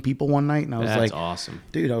 13 people one night, and I was That's like, awesome.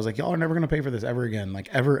 dude, I was like, y'all are never gonna pay for this ever again, like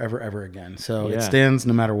ever again. So Yeah. it stands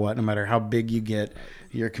no matter what, no matter how big you get.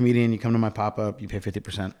 You're a comedian, you come to my pop up, you pay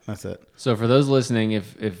 50%. That's it. So for those listening,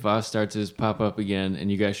 if Voss starts his pop up again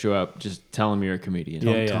and you guys show up, just tell him you're a comedian.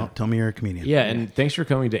 Yeah. Tell me you're a comedian. Yeah, and thanks for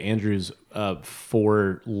coming to Andrew's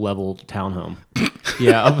 4-level townhome.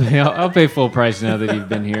 Yeah, I'll pay full price now that you've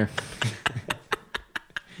been here.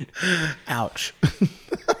 Ouch.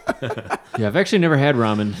 Yeah, I've actually never had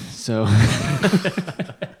ramen, so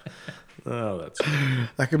Oh, that's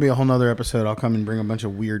That could be a whole nother episode. I'll come and bring a bunch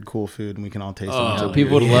of weird, cool food, and we can all taste it. so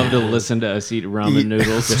people would love to listen to us eat ramen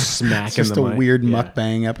noodles. just smacking It's just the a mic. weird Yeah.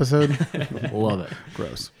 mukbang episode. Love it.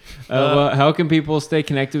 Gross. Well, how can people stay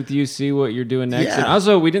connected with you, see what you're doing next? Yeah. And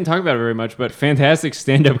also, we didn't talk about it very much, but fantastic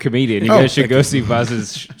stand-up comedian. You Oh, guys should thank go you. see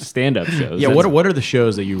Voss's stand-up shows. Yeah, That's- what are the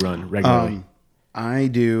shows that you run regularly? I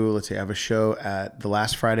do. Let's see. I have a show at the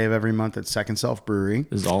last Friday of every month at Second Self Brewery.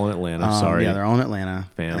 This is all in Atlanta. Sorry. Yeah, they're all in Atlanta.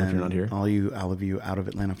 Fam, if And you're not here. all of you out of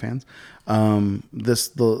Atlanta fans.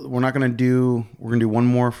 We're not gonna do. We're gonna do one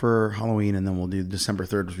more for Halloween, and then we'll do December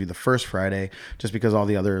 3rd, which will be the first Friday, just because all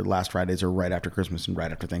the other last Fridays are right after Christmas and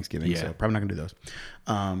right after Thanksgiving. Yeah. So probably not gonna do those.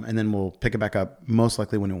 And then we'll pick it back up most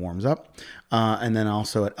likely when it warms up, and then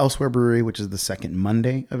also at Elsewhere Brewery, which is the second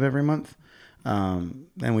Monday of every month.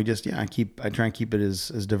 And we just, I try and keep it as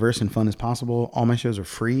diverse and fun as possible. All my shows are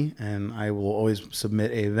free, and I will always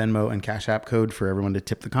submit a Venmo and Cash App code for everyone to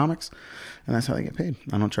tip the comics. And that's how they get paid.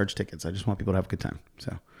 I don't charge tickets. I just want people to have a good time.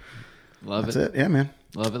 So Love that's it. it. Yeah, man.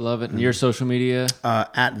 Love it. And your social media?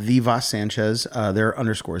 At the Voss Sanchez, there are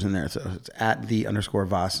underscores in there. So it's at the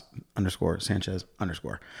 _Voss _Sanchez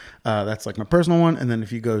 _. That's like my personal one. And then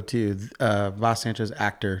if you go to Voss Sanchez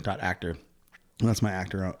actor.actor, that's my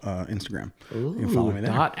actor Instagram. You can follow me there.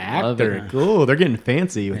 .actor. Cool. They're getting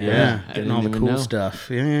fancy with Yeah, I getting didn't all the even cool know. stuff.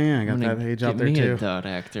 Yeah. I got that page out there too.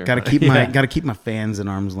 Actor. Got to keep my fans at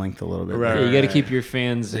arm's length a little bit. Right. Yeah, you got to keep your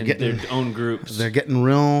fans in getting- their own groups. They get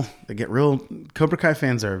real. Cobra Kai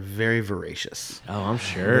fans are very voracious. Oh, I'm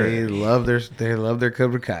sure. They love their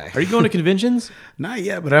Cobra Kai. Are you going to conventions? Not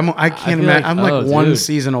yet, but I can't feel imagine. like- I'm like oh, one dude.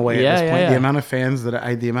 season away Yeah, at this point. yeah. The amount of fans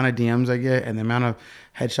the amount of DMs I get, and the amount of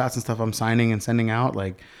headshots and stuff I'm signing and sending out,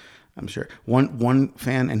 like I'm sure one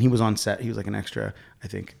fan, and he was on set. He was like an extra, I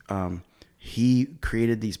think. He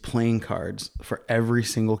created these playing cards for every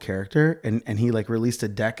single character, and he like released a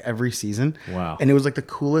deck every season. Wow. And it was like the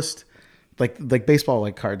coolest. Like baseball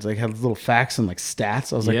like cards, like had little facts and like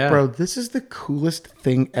stats. I was like, Yeah. bro, this is the coolest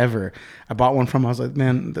thing ever. I bought one from. I was like,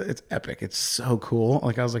 man, it's epic. It's so cool.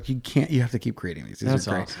 Like I was like, you have to keep creating these. These That's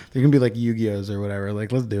are great. awesome. They're gonna be like Yu-Gi-Ohs or whatever.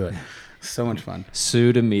 Like let's do it. So much fun.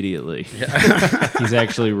 Sued immediately. He's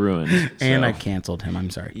actually ruined. And so- I canceled him. I'm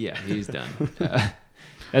sorry. Yeah, he's done.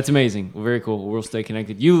 That's amazing. Well, very cool. We'll stay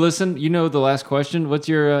connected. You listen. You know the last question. What's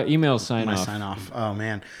your email sign My off? sign off. Oh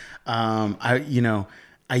man,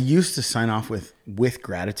 I used to sign off with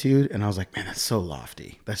gratitude, and I was like, man, that's so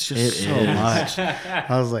lofty. That's just so much. I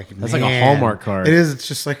was like, That's like a Hallmark card. It is. It's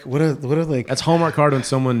just like what are like. That's Hallmark card when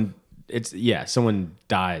someone someone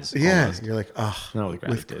dies. Yeah, almost. you're like, oh, Not with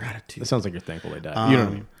gratitude. with gratitude. That sounds like you're thankful they died. You know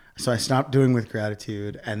what I mean? So I stopped doing with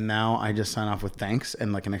gratitude, and now I just sign off with thanks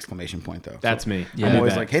and like an exclamation point though. That's So me. Yeah. I I'm do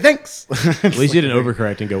always that. like, hey, thanks. At least you didn't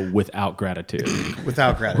overcorrect and go without gratitude.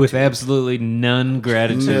 Without gratitude. With absolutely none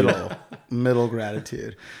gratitude. middle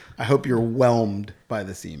gratitude. I hope you're whelmed by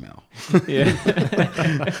this email.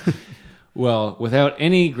 Yeah. Well, without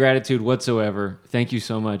any gratitude whatsoever, thank you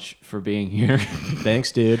so much for being here.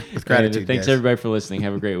 Thanks, dude. With gratitude. Thanks guys. everybody for listening.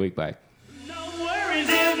 Have a great week. Bye. No worries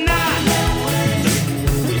if not.